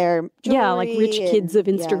watches and their jewelry. Like rich kids of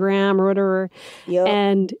Instagram or whatever. Yep.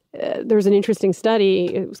 And there's an interesting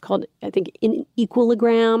study. It was called, I think,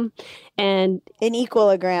 Equiligram. And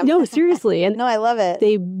Equiligram. No, seriously. And no, I love it.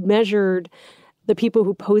 They measured the people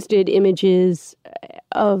who posted images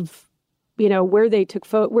of, where they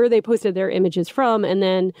where they posted their images from, and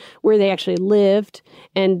then where they actually lived.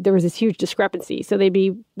 And there was this huge discrepancy. So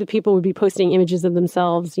the people would be posting images of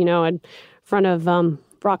themselves, in front of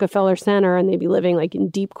Rockefeller Center, and they'd be living like in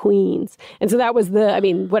deep Queens. And so that was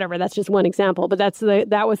whatever, that's just one example, but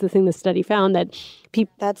that was the thing the study found, that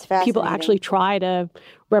people actually try to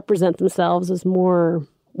represent themselves as more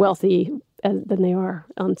wealthy than they are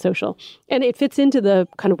on social. And it fits into the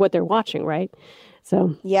kind of what they're watching, right?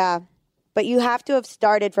 So yeah. but you have to have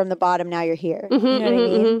started from the bottom. Now you're here. You know what I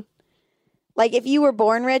mean? Like if you were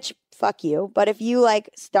born rich, fuck you. But if you like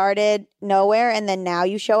started nowhere and then now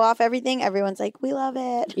you show off everything, everyone's like, we love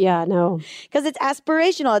it. Yeah, no. Because it's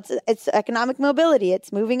aspirational. It's economic mobility.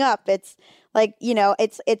 It's moving up. It's like, you know,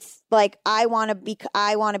 it's like I want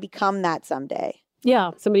to become that someday.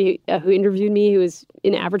 Yeah, somebody who interviewed me who was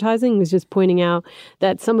in advertising was just pointing out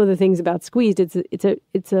that some of the things about Squeezed,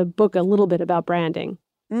 it's a book a little bit about branding.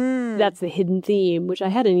 That's the hidden theme, which I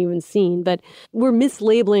hadn't even seen. But we're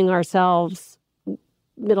mislabeling ourselves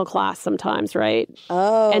middle class sometimes, right?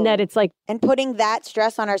 Oh. And that it's like... And putting that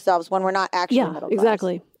stress on ourselves when we're not actually middle class.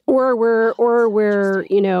 Exactly. Or we're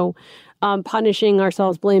you know, punishing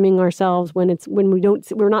ourselves, blaming ourselves when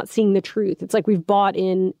we're not seeing the truth. It's like we've bought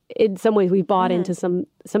in some ways we've bought into some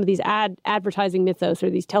of these advertising mythos or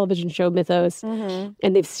these television show mythos,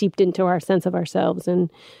 and they've seeped into our sense of ourselves. And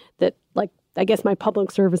that, like, I guess my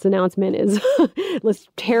public service announcement is let's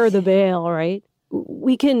tear the veil, right?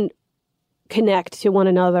 We can connect to one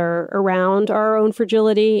another around our own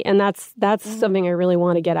fragility. And that's something I really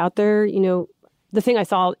want to get out there. You know, the thing I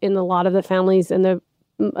saw in a lot of the families and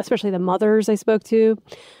especially the mothers I spoke to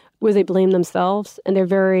was they blame themselves. And they're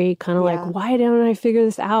very kind of like, why don't I figure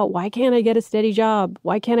this out? Why can't I get a steady job?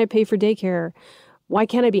 Why can't I pay for daycare? Why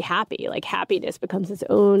can't I be happy? Like happiness becomes its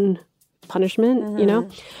own punishment, you know?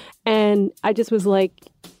 And I just was like,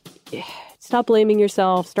 stop blaming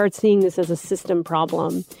yourself, start seeing this as a system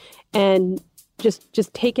problem, and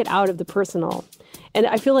just take it out of the personal. And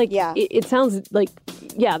I feel like it sounds like,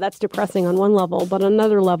 that's depressing on one level, but on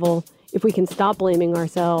another level, if we can stop blaming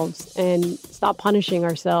ourselves and stop punishing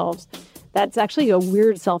ourselves, that's actually a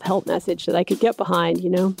weird self-help message that I could get behind,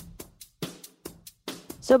 you know?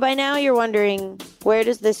 So by now you're wondering, where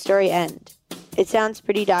does this story end? It sounds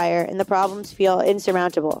pretty dire and the problems feel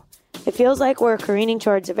insurmountable. It feels like we're careening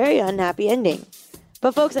towards a very unhappy ending.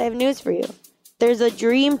 But folks, I have news for you. There's a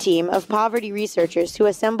dream team of poverty researchers who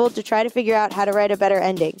assembled to try to figure out how to write a better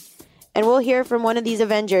ending. And we'll hear from one of these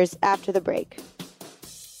Avengers after the break.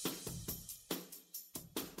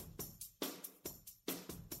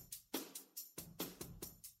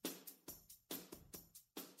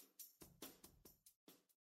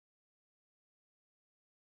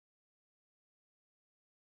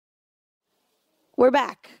 We're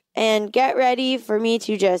back, and get ready for me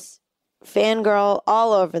to just fangirl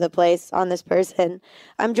all over the place on this person.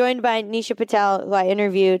 I'm joined by Nisha Patel, who I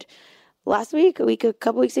interviewed last week, a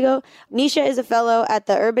couple weeks ago. Nisha is a fellow at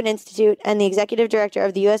the Urban Institute and the executive director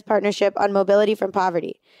of the U.S. Partnership on Mobility from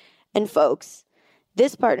Poverty. And folks,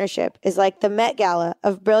 this partnership is like the Met Gala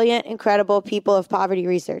of brilliant, incredible people of poverty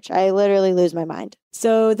research. I literally lose my mind.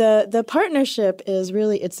 So the partnership is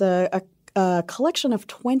really, it's a collection of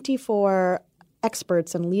 24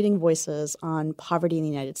 experts and leading voices on poverty in the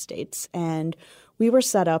United States. And we were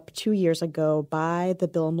set up 2 years ago by the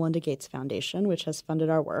Bill and Melinda Gates Foundation, which has funded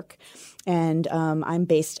our work. And I'm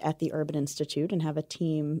based at the Urban Institute and have a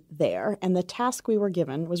team there. And the task we were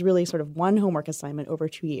given was really sort of one homework assignment over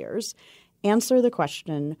 2 years. Answer the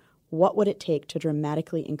question, what would it take to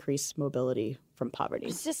dramatically increase mobility from poverty?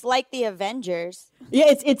 It's just like the Avengers. Yeah,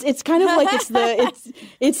 it's kind of like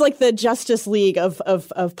it's like the Justice League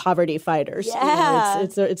of poverty fighters. Yeah. You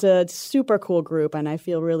know, it's a super cool group, and I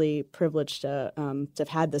feel really privileged to have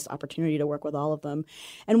had this opportunity to work with all of them.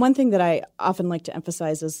 And one thing that I often like to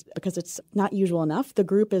emphasize is, because it's not usual enough, the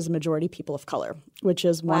group is majority people of color, which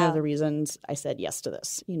is one of the reasons I said yes to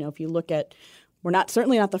this. You know, if you look at, we're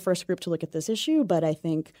certainly not the first group to look at this issue, but I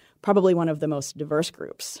think probably one of the most diverse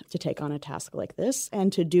groups to take on a task like this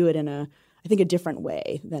and to do it in a different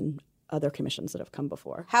way than other commissions that have come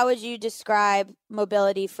before. How would you describe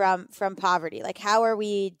mobility from poverty? Like, how are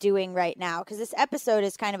we doing right now? Because this episode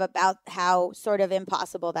is kind of about how sort of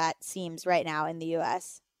impossible that seems right now in the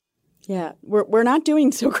U.S. Yeah, we're not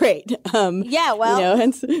doing so great.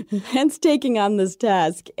 Hence taking on this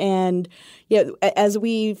task. And as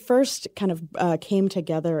we first kind of came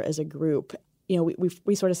together as a group, you know,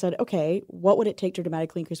 we sort of said, okay, what would it take to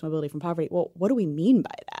dramatically increase mobility from poverty? Well, what do we mean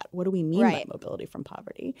by that? What do we mean by mobility from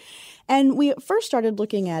poverty? And we first started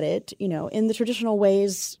looking at it, you know, in the traditional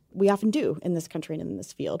ways we often do in this country and in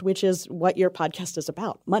this field, which is what your podcast is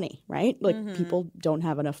about, money, right? Like people don't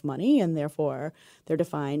have enough money and therefore they're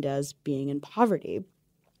defined as being in poverty.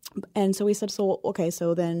 And so we said,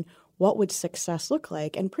 so then what would success look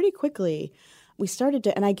like? And pretty quickly we started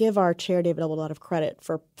to, and I give our chair, David Elwood, a lot of credit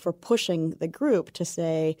for pushing the group to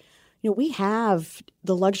say, you know, we have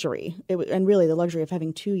the luxury, and really the luxury of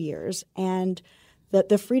having 2 years, and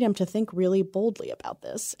the freedom to think really boldly about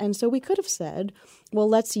this. And so we could have said, well,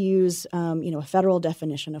 let's use a federal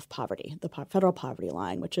definition of poverty, the federal poverty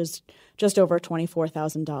line, which is just over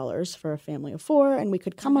 $24,000 for a family of four. And we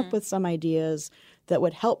could come up with some ideas that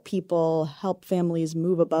would help families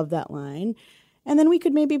move above that line. And then we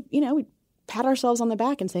could maybe, we'd pat ourselves on the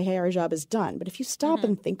back and say, hey, our job is done. But if you stop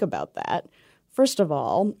and think about that, first of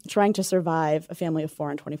all, trying to survive a family of four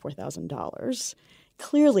on $24,000,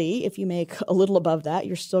 clearly, if you make a little above that,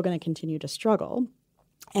 you're still going to continue to struggle.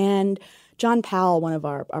 And John Powell, one of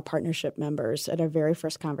our partnership members, at our very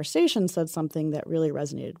first conversation said something that really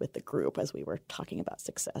resonated with the group as we were talking about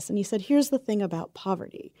success. And he said, here's the thing about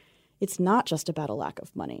poverty. It's not just about a lack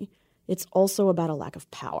of money. It's also about a lack of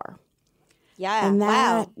power. Yeah. And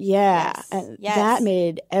wow. Yeah. Yes. And that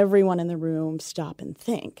made everyone in the room stop and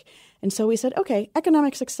think. And so we said, okay,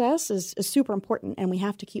 economic success is super important, and we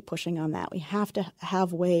have to keep pushing on that. We have to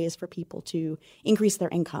have ways for people to increase their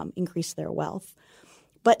income, increase their wealth.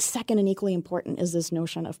 But second and equally important is this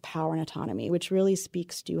notion of power and autonomy, which really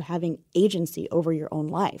speaks to having agency over your own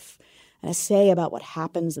life and a say about what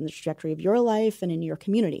happens in the trajectory of your life and in your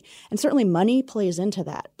community. And certainly money plays into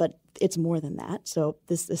that, but it's more than that. So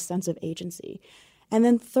this sense of agency. And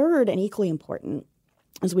then third and equally important,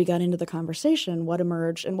 as we got into the conversation, what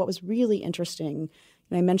emerged and what was really interesting,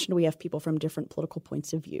 and I mentioned we have people from different political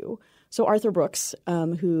points of view. So Arthur Brooks,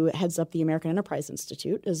 who heads up the American Enterprise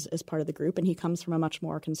Institute, is part of the group, and he comes from a much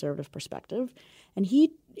more conservative perspective. And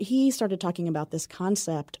he started talking about this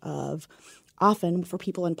concept of often for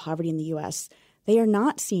people in poverty in the U.S., they are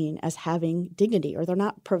not seen as having dignity, or they're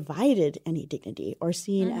not provided any dignity, or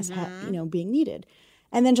seen as being needed.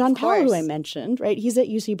 And then John Powell, who I mentioned, right, he's at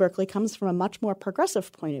UC Berkeley, comes from a much more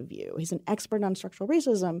progressive point of view. He's an expert on structural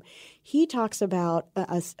racism. He talks about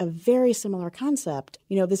a very similar concept,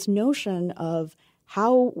 this notion of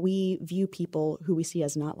how we view people who we see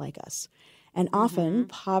as not like us. And often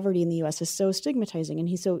poverty in the U.S. is so stigmatizing,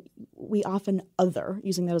 and we often other,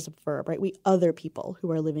 using that as a verb, right? We other people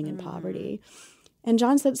who are living in poverty. And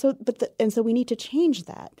John said, so we need to change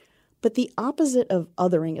that. But the opposite of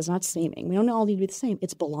othering is not saming. We don't all need to be the same.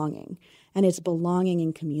 It's belonging. And it's belonging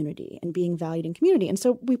in community and being valued in community. And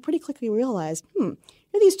so we pretty quickly realized, here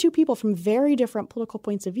are these two people from very different political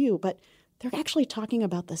points of view, but they're actually talking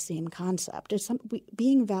about the same concept. It's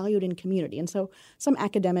being valued in community. And so some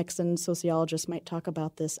academics and sociologists might talk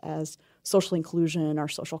about this as social inclusion or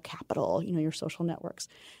social capital, your social networks.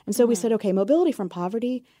 And so we said, okay, mobility from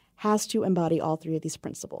poverty has to embody all three of these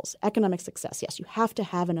principles. Economic success, yes, you have to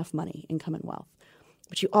have enough money, income, and wealth.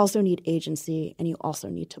 But you also need agency, and you also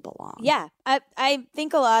need to belong. Yeah. I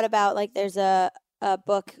think a lot about, there's a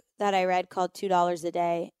book that I read called $2 a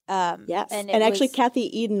Day. Yes. And actually,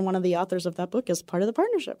 Kathy Eden, one of the authors of that book, is part of the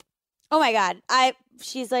partnership. Oh, my God.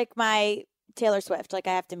 She's like my Taylor Swift. I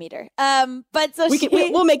have to meet her. But so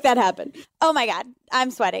we'll make that happen. Oh, my God.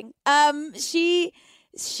 I'm sweating.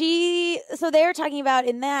 So they're talking about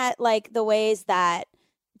in that, the ways that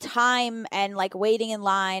time and waiting in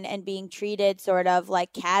line and being treated sort of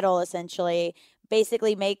like cattle essentially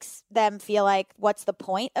basically makes them feel like, what's the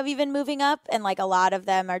point of even moving up? And a lot of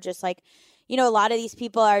them are just a lot of these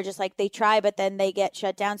people are just they try, but then they get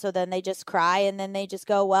shut down. So then they just cry and then they just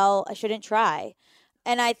go, well, I shouldn't try.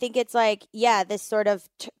 And I think it's this sort of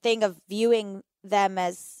thing of viewing them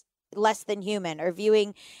as less than human or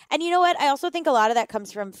viewing. And you know what? I also think a lot of that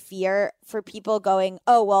comes from fear for people going,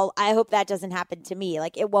 oh, well, I hope that doesn't happen to me.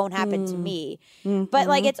 It won't happen to me. Mm-hmm. But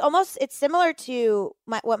it's similar to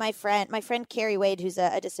what my friend Carrie Wade, who's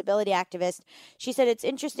a disability activist, she said it's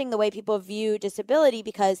interesting the way people view disability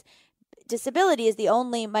because disability is the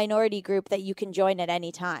only minority group that you can join at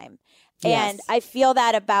any time. Yes. And I feel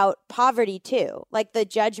that about poverty too, the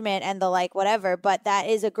judgment and the whatever, but that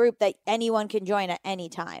is a group that anyone can join at any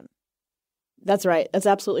time. That's right. That's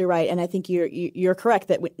absolutely right. And I think you're correct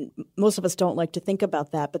that most of us don't like to think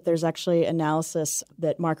about that. But there's actually analysis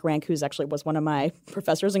that Mark Rank, who's actually was one of my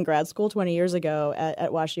professors in grad school 20 years ago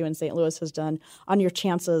at WashU in St. Louis, has done on your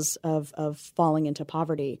chances of falling into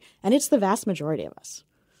poverty. And it's the vast majority of us.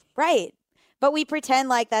 Right. But we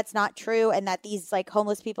pretend that's not true and that these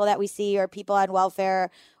homeless people that we see or people on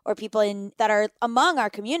welfare or people that are among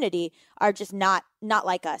our community are just not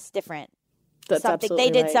like us, different. That's absolutely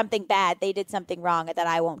they did right. something bad. They did something wrong that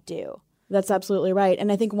I won't do. That's absolutely right. And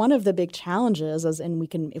I think one of the big challenges and we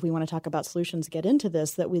can, if we want to talk about solutions, get into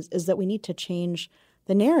this, is that we need to change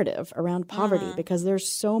the narrative around poverty because there's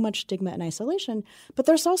so much stigma and isolation, but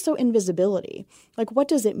there's also invisibility. What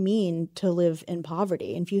does it mean to live in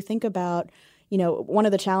poverty? And if you think about, one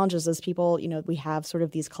of the challenges is people, we have sort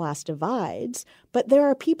of these class divides, but there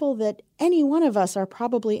are people that any one of us are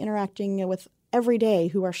probably interacting with every day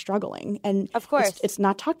who are struggling. And Of course. it's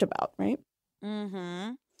not talked about, right?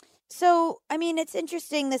 Mm-hmm. So, I mean, it's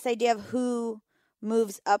interesting, this idea of who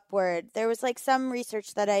moves upward. There was like some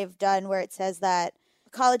research that I've done where it says that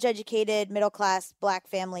college-educated, middle-class Black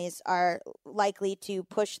families are likely to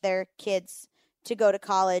push their kids to go to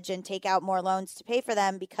college and take out more loans to pay for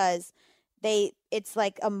them because it's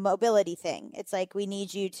like a mobility thing. It's like, we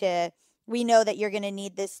know that you're going to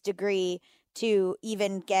need this degree to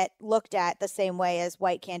even get looked at the same way as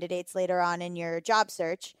white candidates later on in your job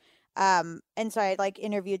search. And so I like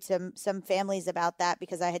interviewed some families about that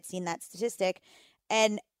because I had seen that statistic.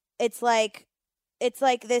 And it's like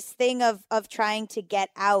this thing of trying to get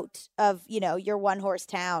out of, your one horse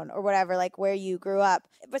town or whatever, like where you grew up.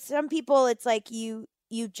 But some people, it's like you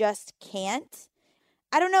just can't.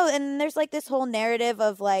 I don't know. And there's like this whole narrative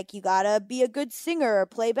of like, you gotta be a good singer or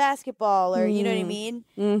play basketball or, you know what I mean?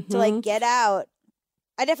 Mm-hmm. To like get out.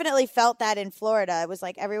 I definitely felt that in Florida. It was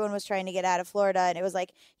like everyone was trying to get out of Florida and it was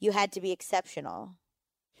like you had to be exceptional.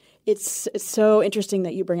 It's so interesting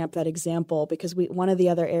that you bring up that example because one of the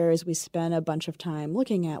other areas we spent a bunch of time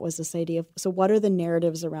looking at was this idea of, so what are the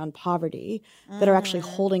narratives around poverty that are actually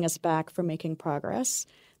holding us back from making progress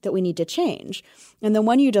that we need to change? And the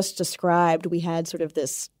one you just described, we had sort of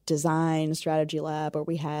this design strategy lab where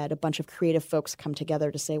we had a bunch of creative folks come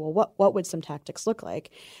together to say, well, what would some tactics look like?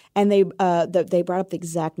 And they brought up the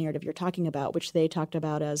exact narrative you're talking about, which they talked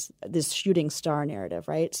about as this shooting star narrative,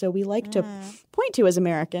 right? So we like to point to, as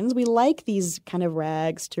Americans, we like these kind of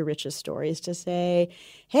rags to riches stories to say,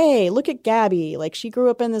 hey, look at Gabby. Like, she grew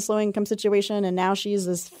up in this low-income situation and now she's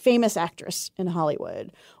this famous actress in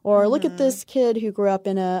Hollywood. Or look at this kid who grew up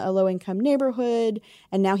in a low-income neighborhood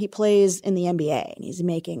and now he plays in the NBA and he's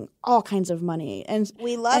making all kinds of money. And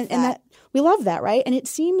we love that. And we love that, right? And it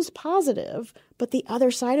seems positive. But the other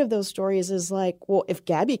side of those stories is like, well, if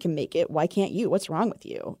Gabby can make it, why can't you? What's wrong with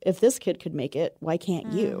you? If this kid could make it, why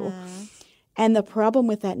can't you? And the problem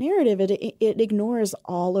with that narrative, it ignores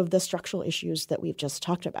all of the structural issues that we've just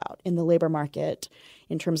talked about in the labor market,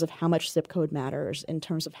 in terms of how much zip code matters, in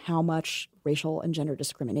terms of how much racial and gender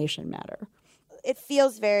discrimination matter. It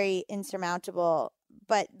feels very insurmountable,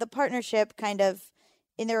 but the partnership kind of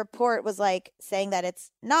in the report was like saying that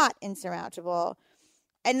it's not insurmountable.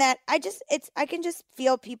 And that I can just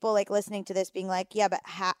feel people like listening to this being like, yeah, but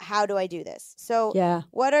how do I do this? So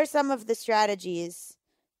what are some of the strategies,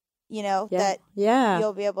 that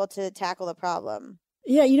you'll be able to tackle the problem?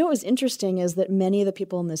 Yeah, what was interesting is that many of the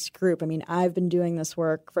people in this group, I mean, I've been doing this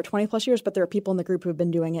work for 20 plus years, but there are people in the group who have been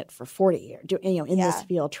doing it for 40 years, in this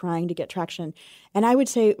field, trying to get traction. And I would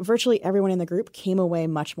say virtually everyone in the group came away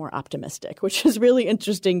much more optimistic, which is really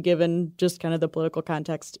interesting given just kind of the political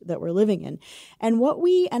context that we're living in. And what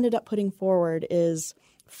we ended up putting forward is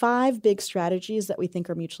 5 big strategies that we think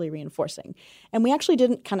are mutually reinforcing. And we actually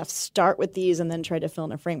didn't kind of start with these and then try to fill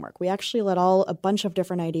in a framework. We actually let a bunch of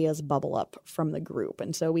different ideas bubble up from the group.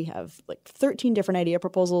 And so we have like 13 different idea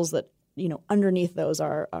proposals that, underneath those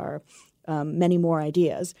are many more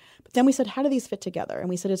ideas. But then we said, how do these fit together? And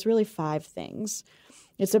we said, it's really 5 things.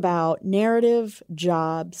 It's about narrative,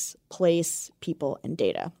 jobs, place, people, and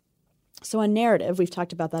data. So on narrative, we've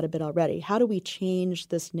talked about that a bit already. How do we change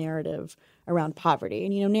this narrative around poverty?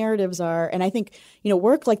 And, narratives are, and I think,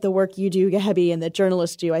 work like the work you do, Gabby, and that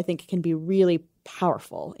journalists do, I think can be really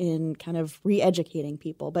powerful in kind of re-educating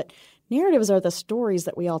people. But narratives are the stories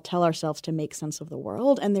that we all tell ourselves to make sense of the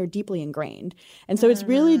world, and they're deeply ingrained. And so it's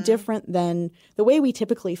really different than the way we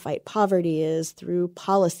typically fight poverty is through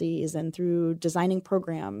policies and through designing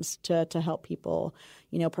programs to help people,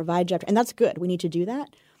 provide jobs. And that's good. We need to do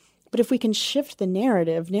that. But if we can shift the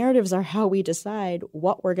narratives are how we decide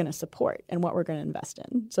what we're going to support and what we're going to invest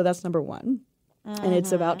in. So that's number 1. And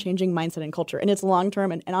it's about changing mindset and culture. And it's long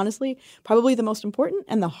term and honestly, probably the most important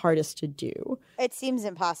and the hardest to do. It seems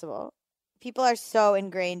impossible. People are so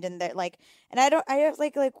ingrained in their and I have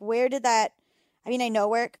like where did that, I mean, I know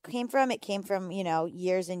where it came from. It came from,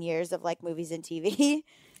 years and years of like movies and TV.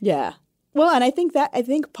 Yeah. Well, and I think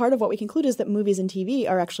part of what we conclude is that movies and TV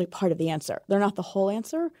are actually part of the answer. They're not the whole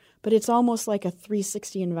answer, but it's almost like a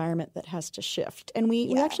 360 environment that has to shift. And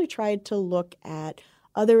we actually tried to look at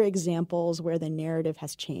other examples where the narrative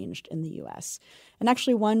has changed in the U.S. And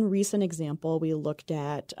actually one recent example we looked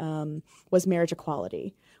at was marriage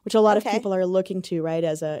equality, which a lot of people are looking to, right,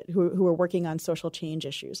 as who are working on social change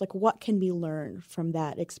issues. Like, what can we learn from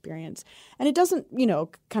that experience? And it doesn't,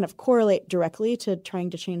 kind of correlate directly to trying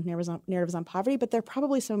to change narratives on poverty, but there are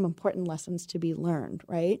probably some important lessons to be learned,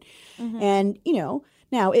 right? And,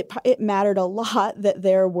 now it mattered a lot that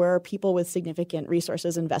there were people with significant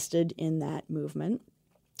resources invested in that movement.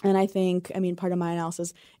 And I think, part of my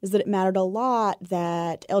analysis is that it mattered a lot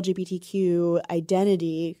that LGBTQ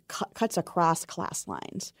identity cuts across class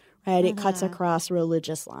lines, right? It cuts across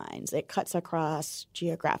religious lines. It cuts across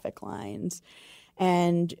geographic lines.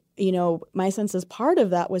 And, my sense is part of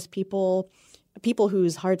that was people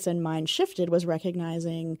whose hearts and minds shifted was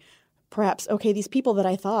recognizing perhaps, okay, these people that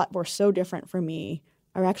I thought were so different from me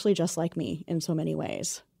are actually just like me in so many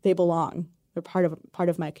ways. They belong. They're part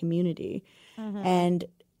of my community. And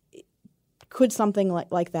could something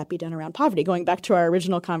like that be done around poverty? Going back to our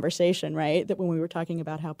original conversation, right, that when we were talking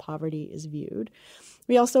about how poverty is viewed.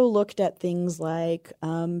 We also looked at things like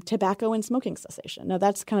tobacco and smoking cessation. Now,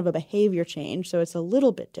 that's kind of a behavior change, so it's a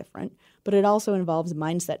little bit different, but it also involves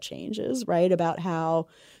mindset changes, right, about how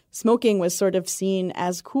smoking was sort of seen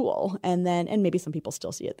as cool, and maybe some people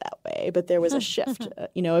still see it that way, but there was a shift,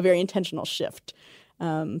 a very intentional shift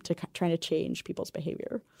to trying to change people's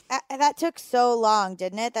behavior. That took so long,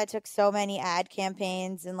 didn't it? That took so many ad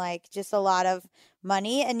campaigns and just a lot of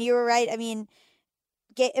money. And you were right.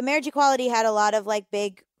 Marriage Equality had a lot of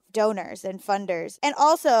big donors and funders. And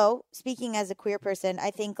also, speaking as a queer person,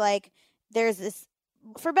 I think there's this,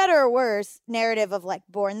 for better or worse, narrative of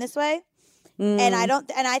born this way. And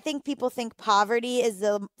I think people think poverty is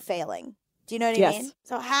the failing. Do you know what I mean?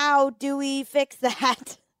 So how do we fix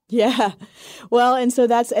that? Yeah. Well, and so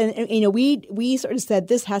that's, we sort of said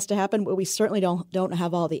this has to happen, but we certainly don't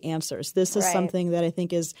have all the answers. This is something that I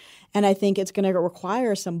think is, and I think it's going to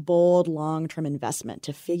require some bold long-term investment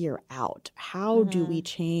to figure out how do we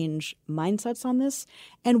change mindsets on this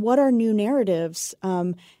and what are new narratives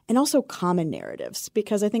and also common narratives.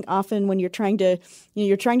 Because I think often when you're trying to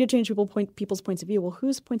change people's points of view, well,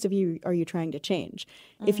 whose points of view are you trying to change?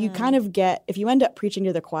 If you if you end up preaching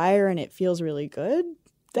to the choir and it feels really good,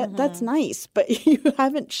 that's nice, but you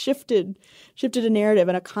haven't shifted a narrative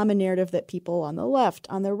and a common narrative that people on the left,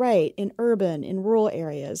 on the right, in urban, in rural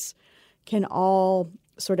areas can all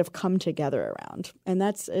sort of come together around. And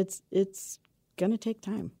it's going to take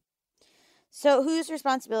time. So whose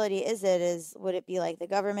responsibility is it? Would it be the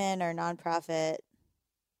government or nonprofit?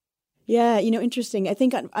 Yeah, interesting. I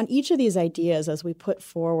think on each of these ideas, as we put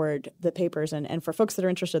forward the papers, and for folks that are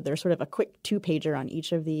interested, there's sort of a quick 2-pager on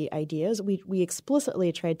each of the ideas. We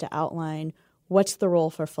explicitly tried to outline what's the role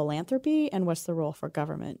for philanthropy and what's the role for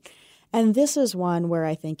government. And this is one where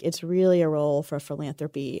I think it's really a role for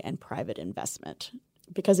philanthropy and private investment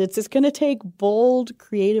because it's going to take bold,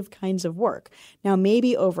 creative kinds of work. Now,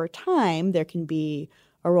 maybe over time there can be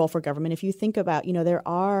a role for government. If you think about, there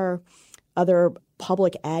are other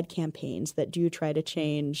public ad campaigns that do try to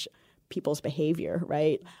change people's behavior,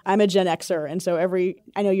 right? I'm a Gen Xer, and so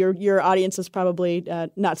I know your audience is probably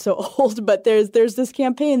not so old, but there's this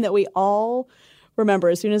campaign that we all remember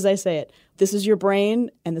as soon as I say it. This is your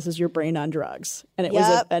brain, and this is your brain on drugs. And it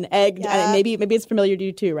was an egg, and maybe it's familiar to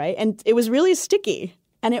you too, right? And it was really sticky,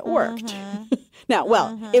 and it worked. Now,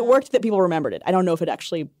 it worked that people remembered it. I don't know if it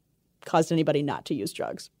actually caused anybody not to use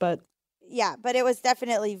drugs, but yeah, but it was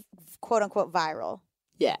definitely quote unquote viral.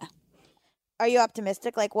 Yeah. Are you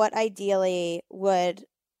optimistic? What ideally would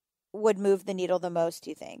move the needle the most, do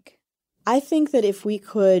you think? I think that if we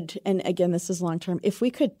could, and again, this is long term, if we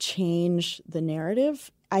could change the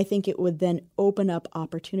narrative, I think it would then open up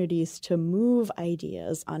opportunities to move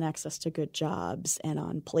ideas on access to good jobs and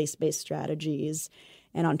on place-based strategies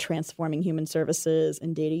and on transforming human services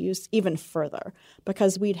and data use even further,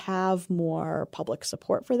 because we'd have more public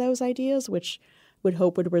support for those ideas, which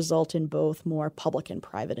would result in both more public and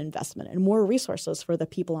private investment and more resources for the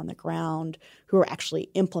people on the ground who are actually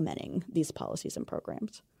implementing these policies and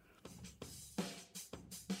programs.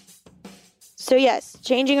 So yes,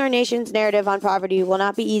 changing our nation's narrative on poverty will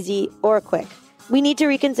not be easy or quick. We need to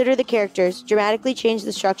reconsider the characters, dramatically change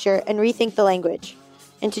the structure, and rethink the language.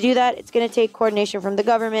 And to do that, it's going to take coordination from the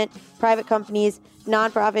government, private companies,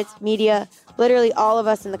 nonprofits, media, literally all of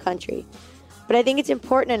us in the country. But I think it's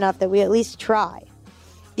important enough that we at least try.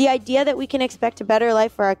 The idea that we can expect a better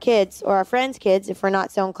life for our kids or our friends' kids if we're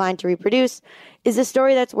not so inclined to reproduce is a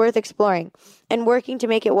story that's worth exploring and working to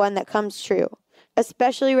make it one that comes true,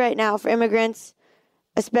 especially right now for immigrants,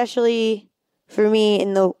 especially for me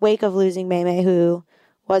in the wake of losing Maymay, who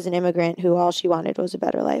was an immigrant who all she wanted was a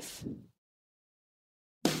better life.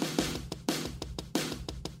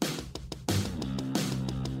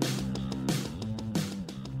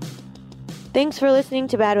 Thanks for listening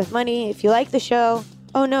to Bad with Money. If you like the show,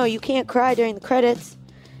 oh no, you can't cry during the credits,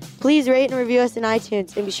 please rate and review us in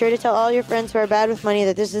iTunes, and be sure to tell all your friends who are bad with money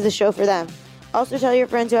that this is the show for them. Also tell your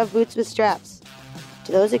friends who have boots with straps.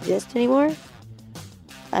 Do those exist anymore?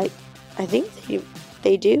 I think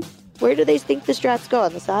they do. Where do they think the straps go?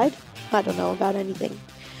 On the side? I don't know about anything.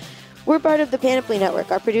 We're part of the Panoply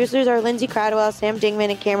Network. Our producers are Lindsay Cradwell, Sam Dingman,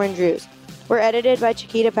 and Cameron Drews. We're edited by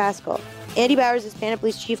Chiquita Pascal. Andy Bowers is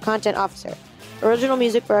Panoply's Chief Content Officer. Original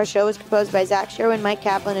music for our show was composed by Zach Sherwin, Mike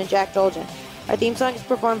Kaplan, and Jack Dolgen. Our theme song is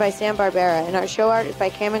performed by Sam Barbera, and our show art is by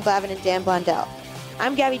Cameron Glavin and Dan Blondell.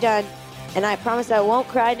 I'm Gabby Dunn, and I promise I won't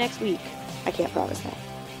cry next week. I can't promise that.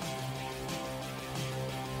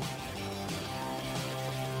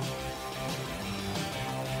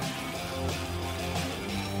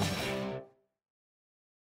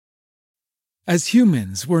 As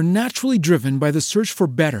humans, we're naturally driven by the search for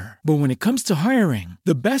better. But when it comes to hiring,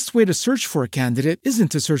 the best way to search for a candidate isn't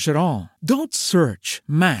to search at all. Don't search,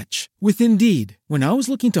 match with Indeed. When I was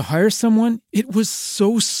looking to hire someone, it was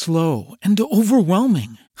so slow and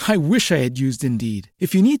overwhelming. I wish I had used Indeed.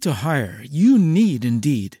 If you need to hire, you need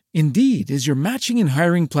Indeed. Indeed is your matching and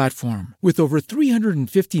hiring platform with over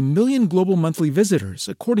 350 million global monthly visitors,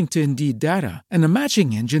 according to Indeed data, and a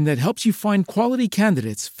matching engine that helps you find quality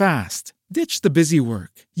candidates fast. Ditch the busy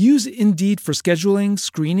work. Use Indeed for scheduling,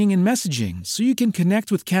 screening, and messaging so you can connect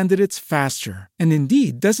with candidates faster. And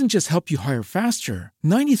Indeed doesn't just help you hire faster.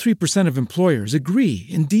 93% of employers agree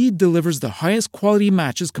Indeed delivers the highest quality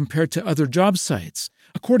matches compared to other job sites,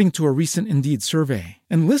 according to a recent Indeed survey.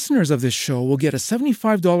 And listeners of this show will get a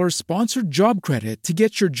 $75 sponsored job credit to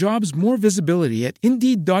get your jobs more visibility at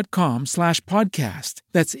Indeed.com/podcast.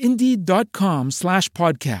 That's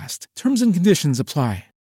Indeed.com/podcast. Terms and conditions apply.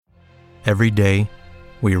 Every day,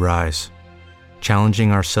 we rise,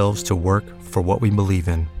 challenging ourselves to work for what we believe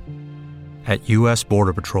in. At U.S.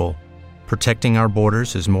 Border Patrol, protecting our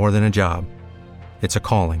borders is more than a job. It's a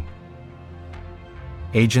calling.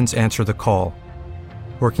 Agents answer the call,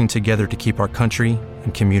 working together to keep our country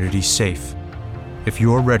and communities safe. If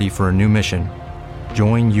you're ready for a new mission,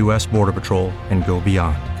 join U.S. Border Patrol and go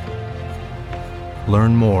beyond.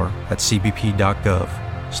 Learn more at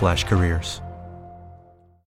cbp.gov/careers.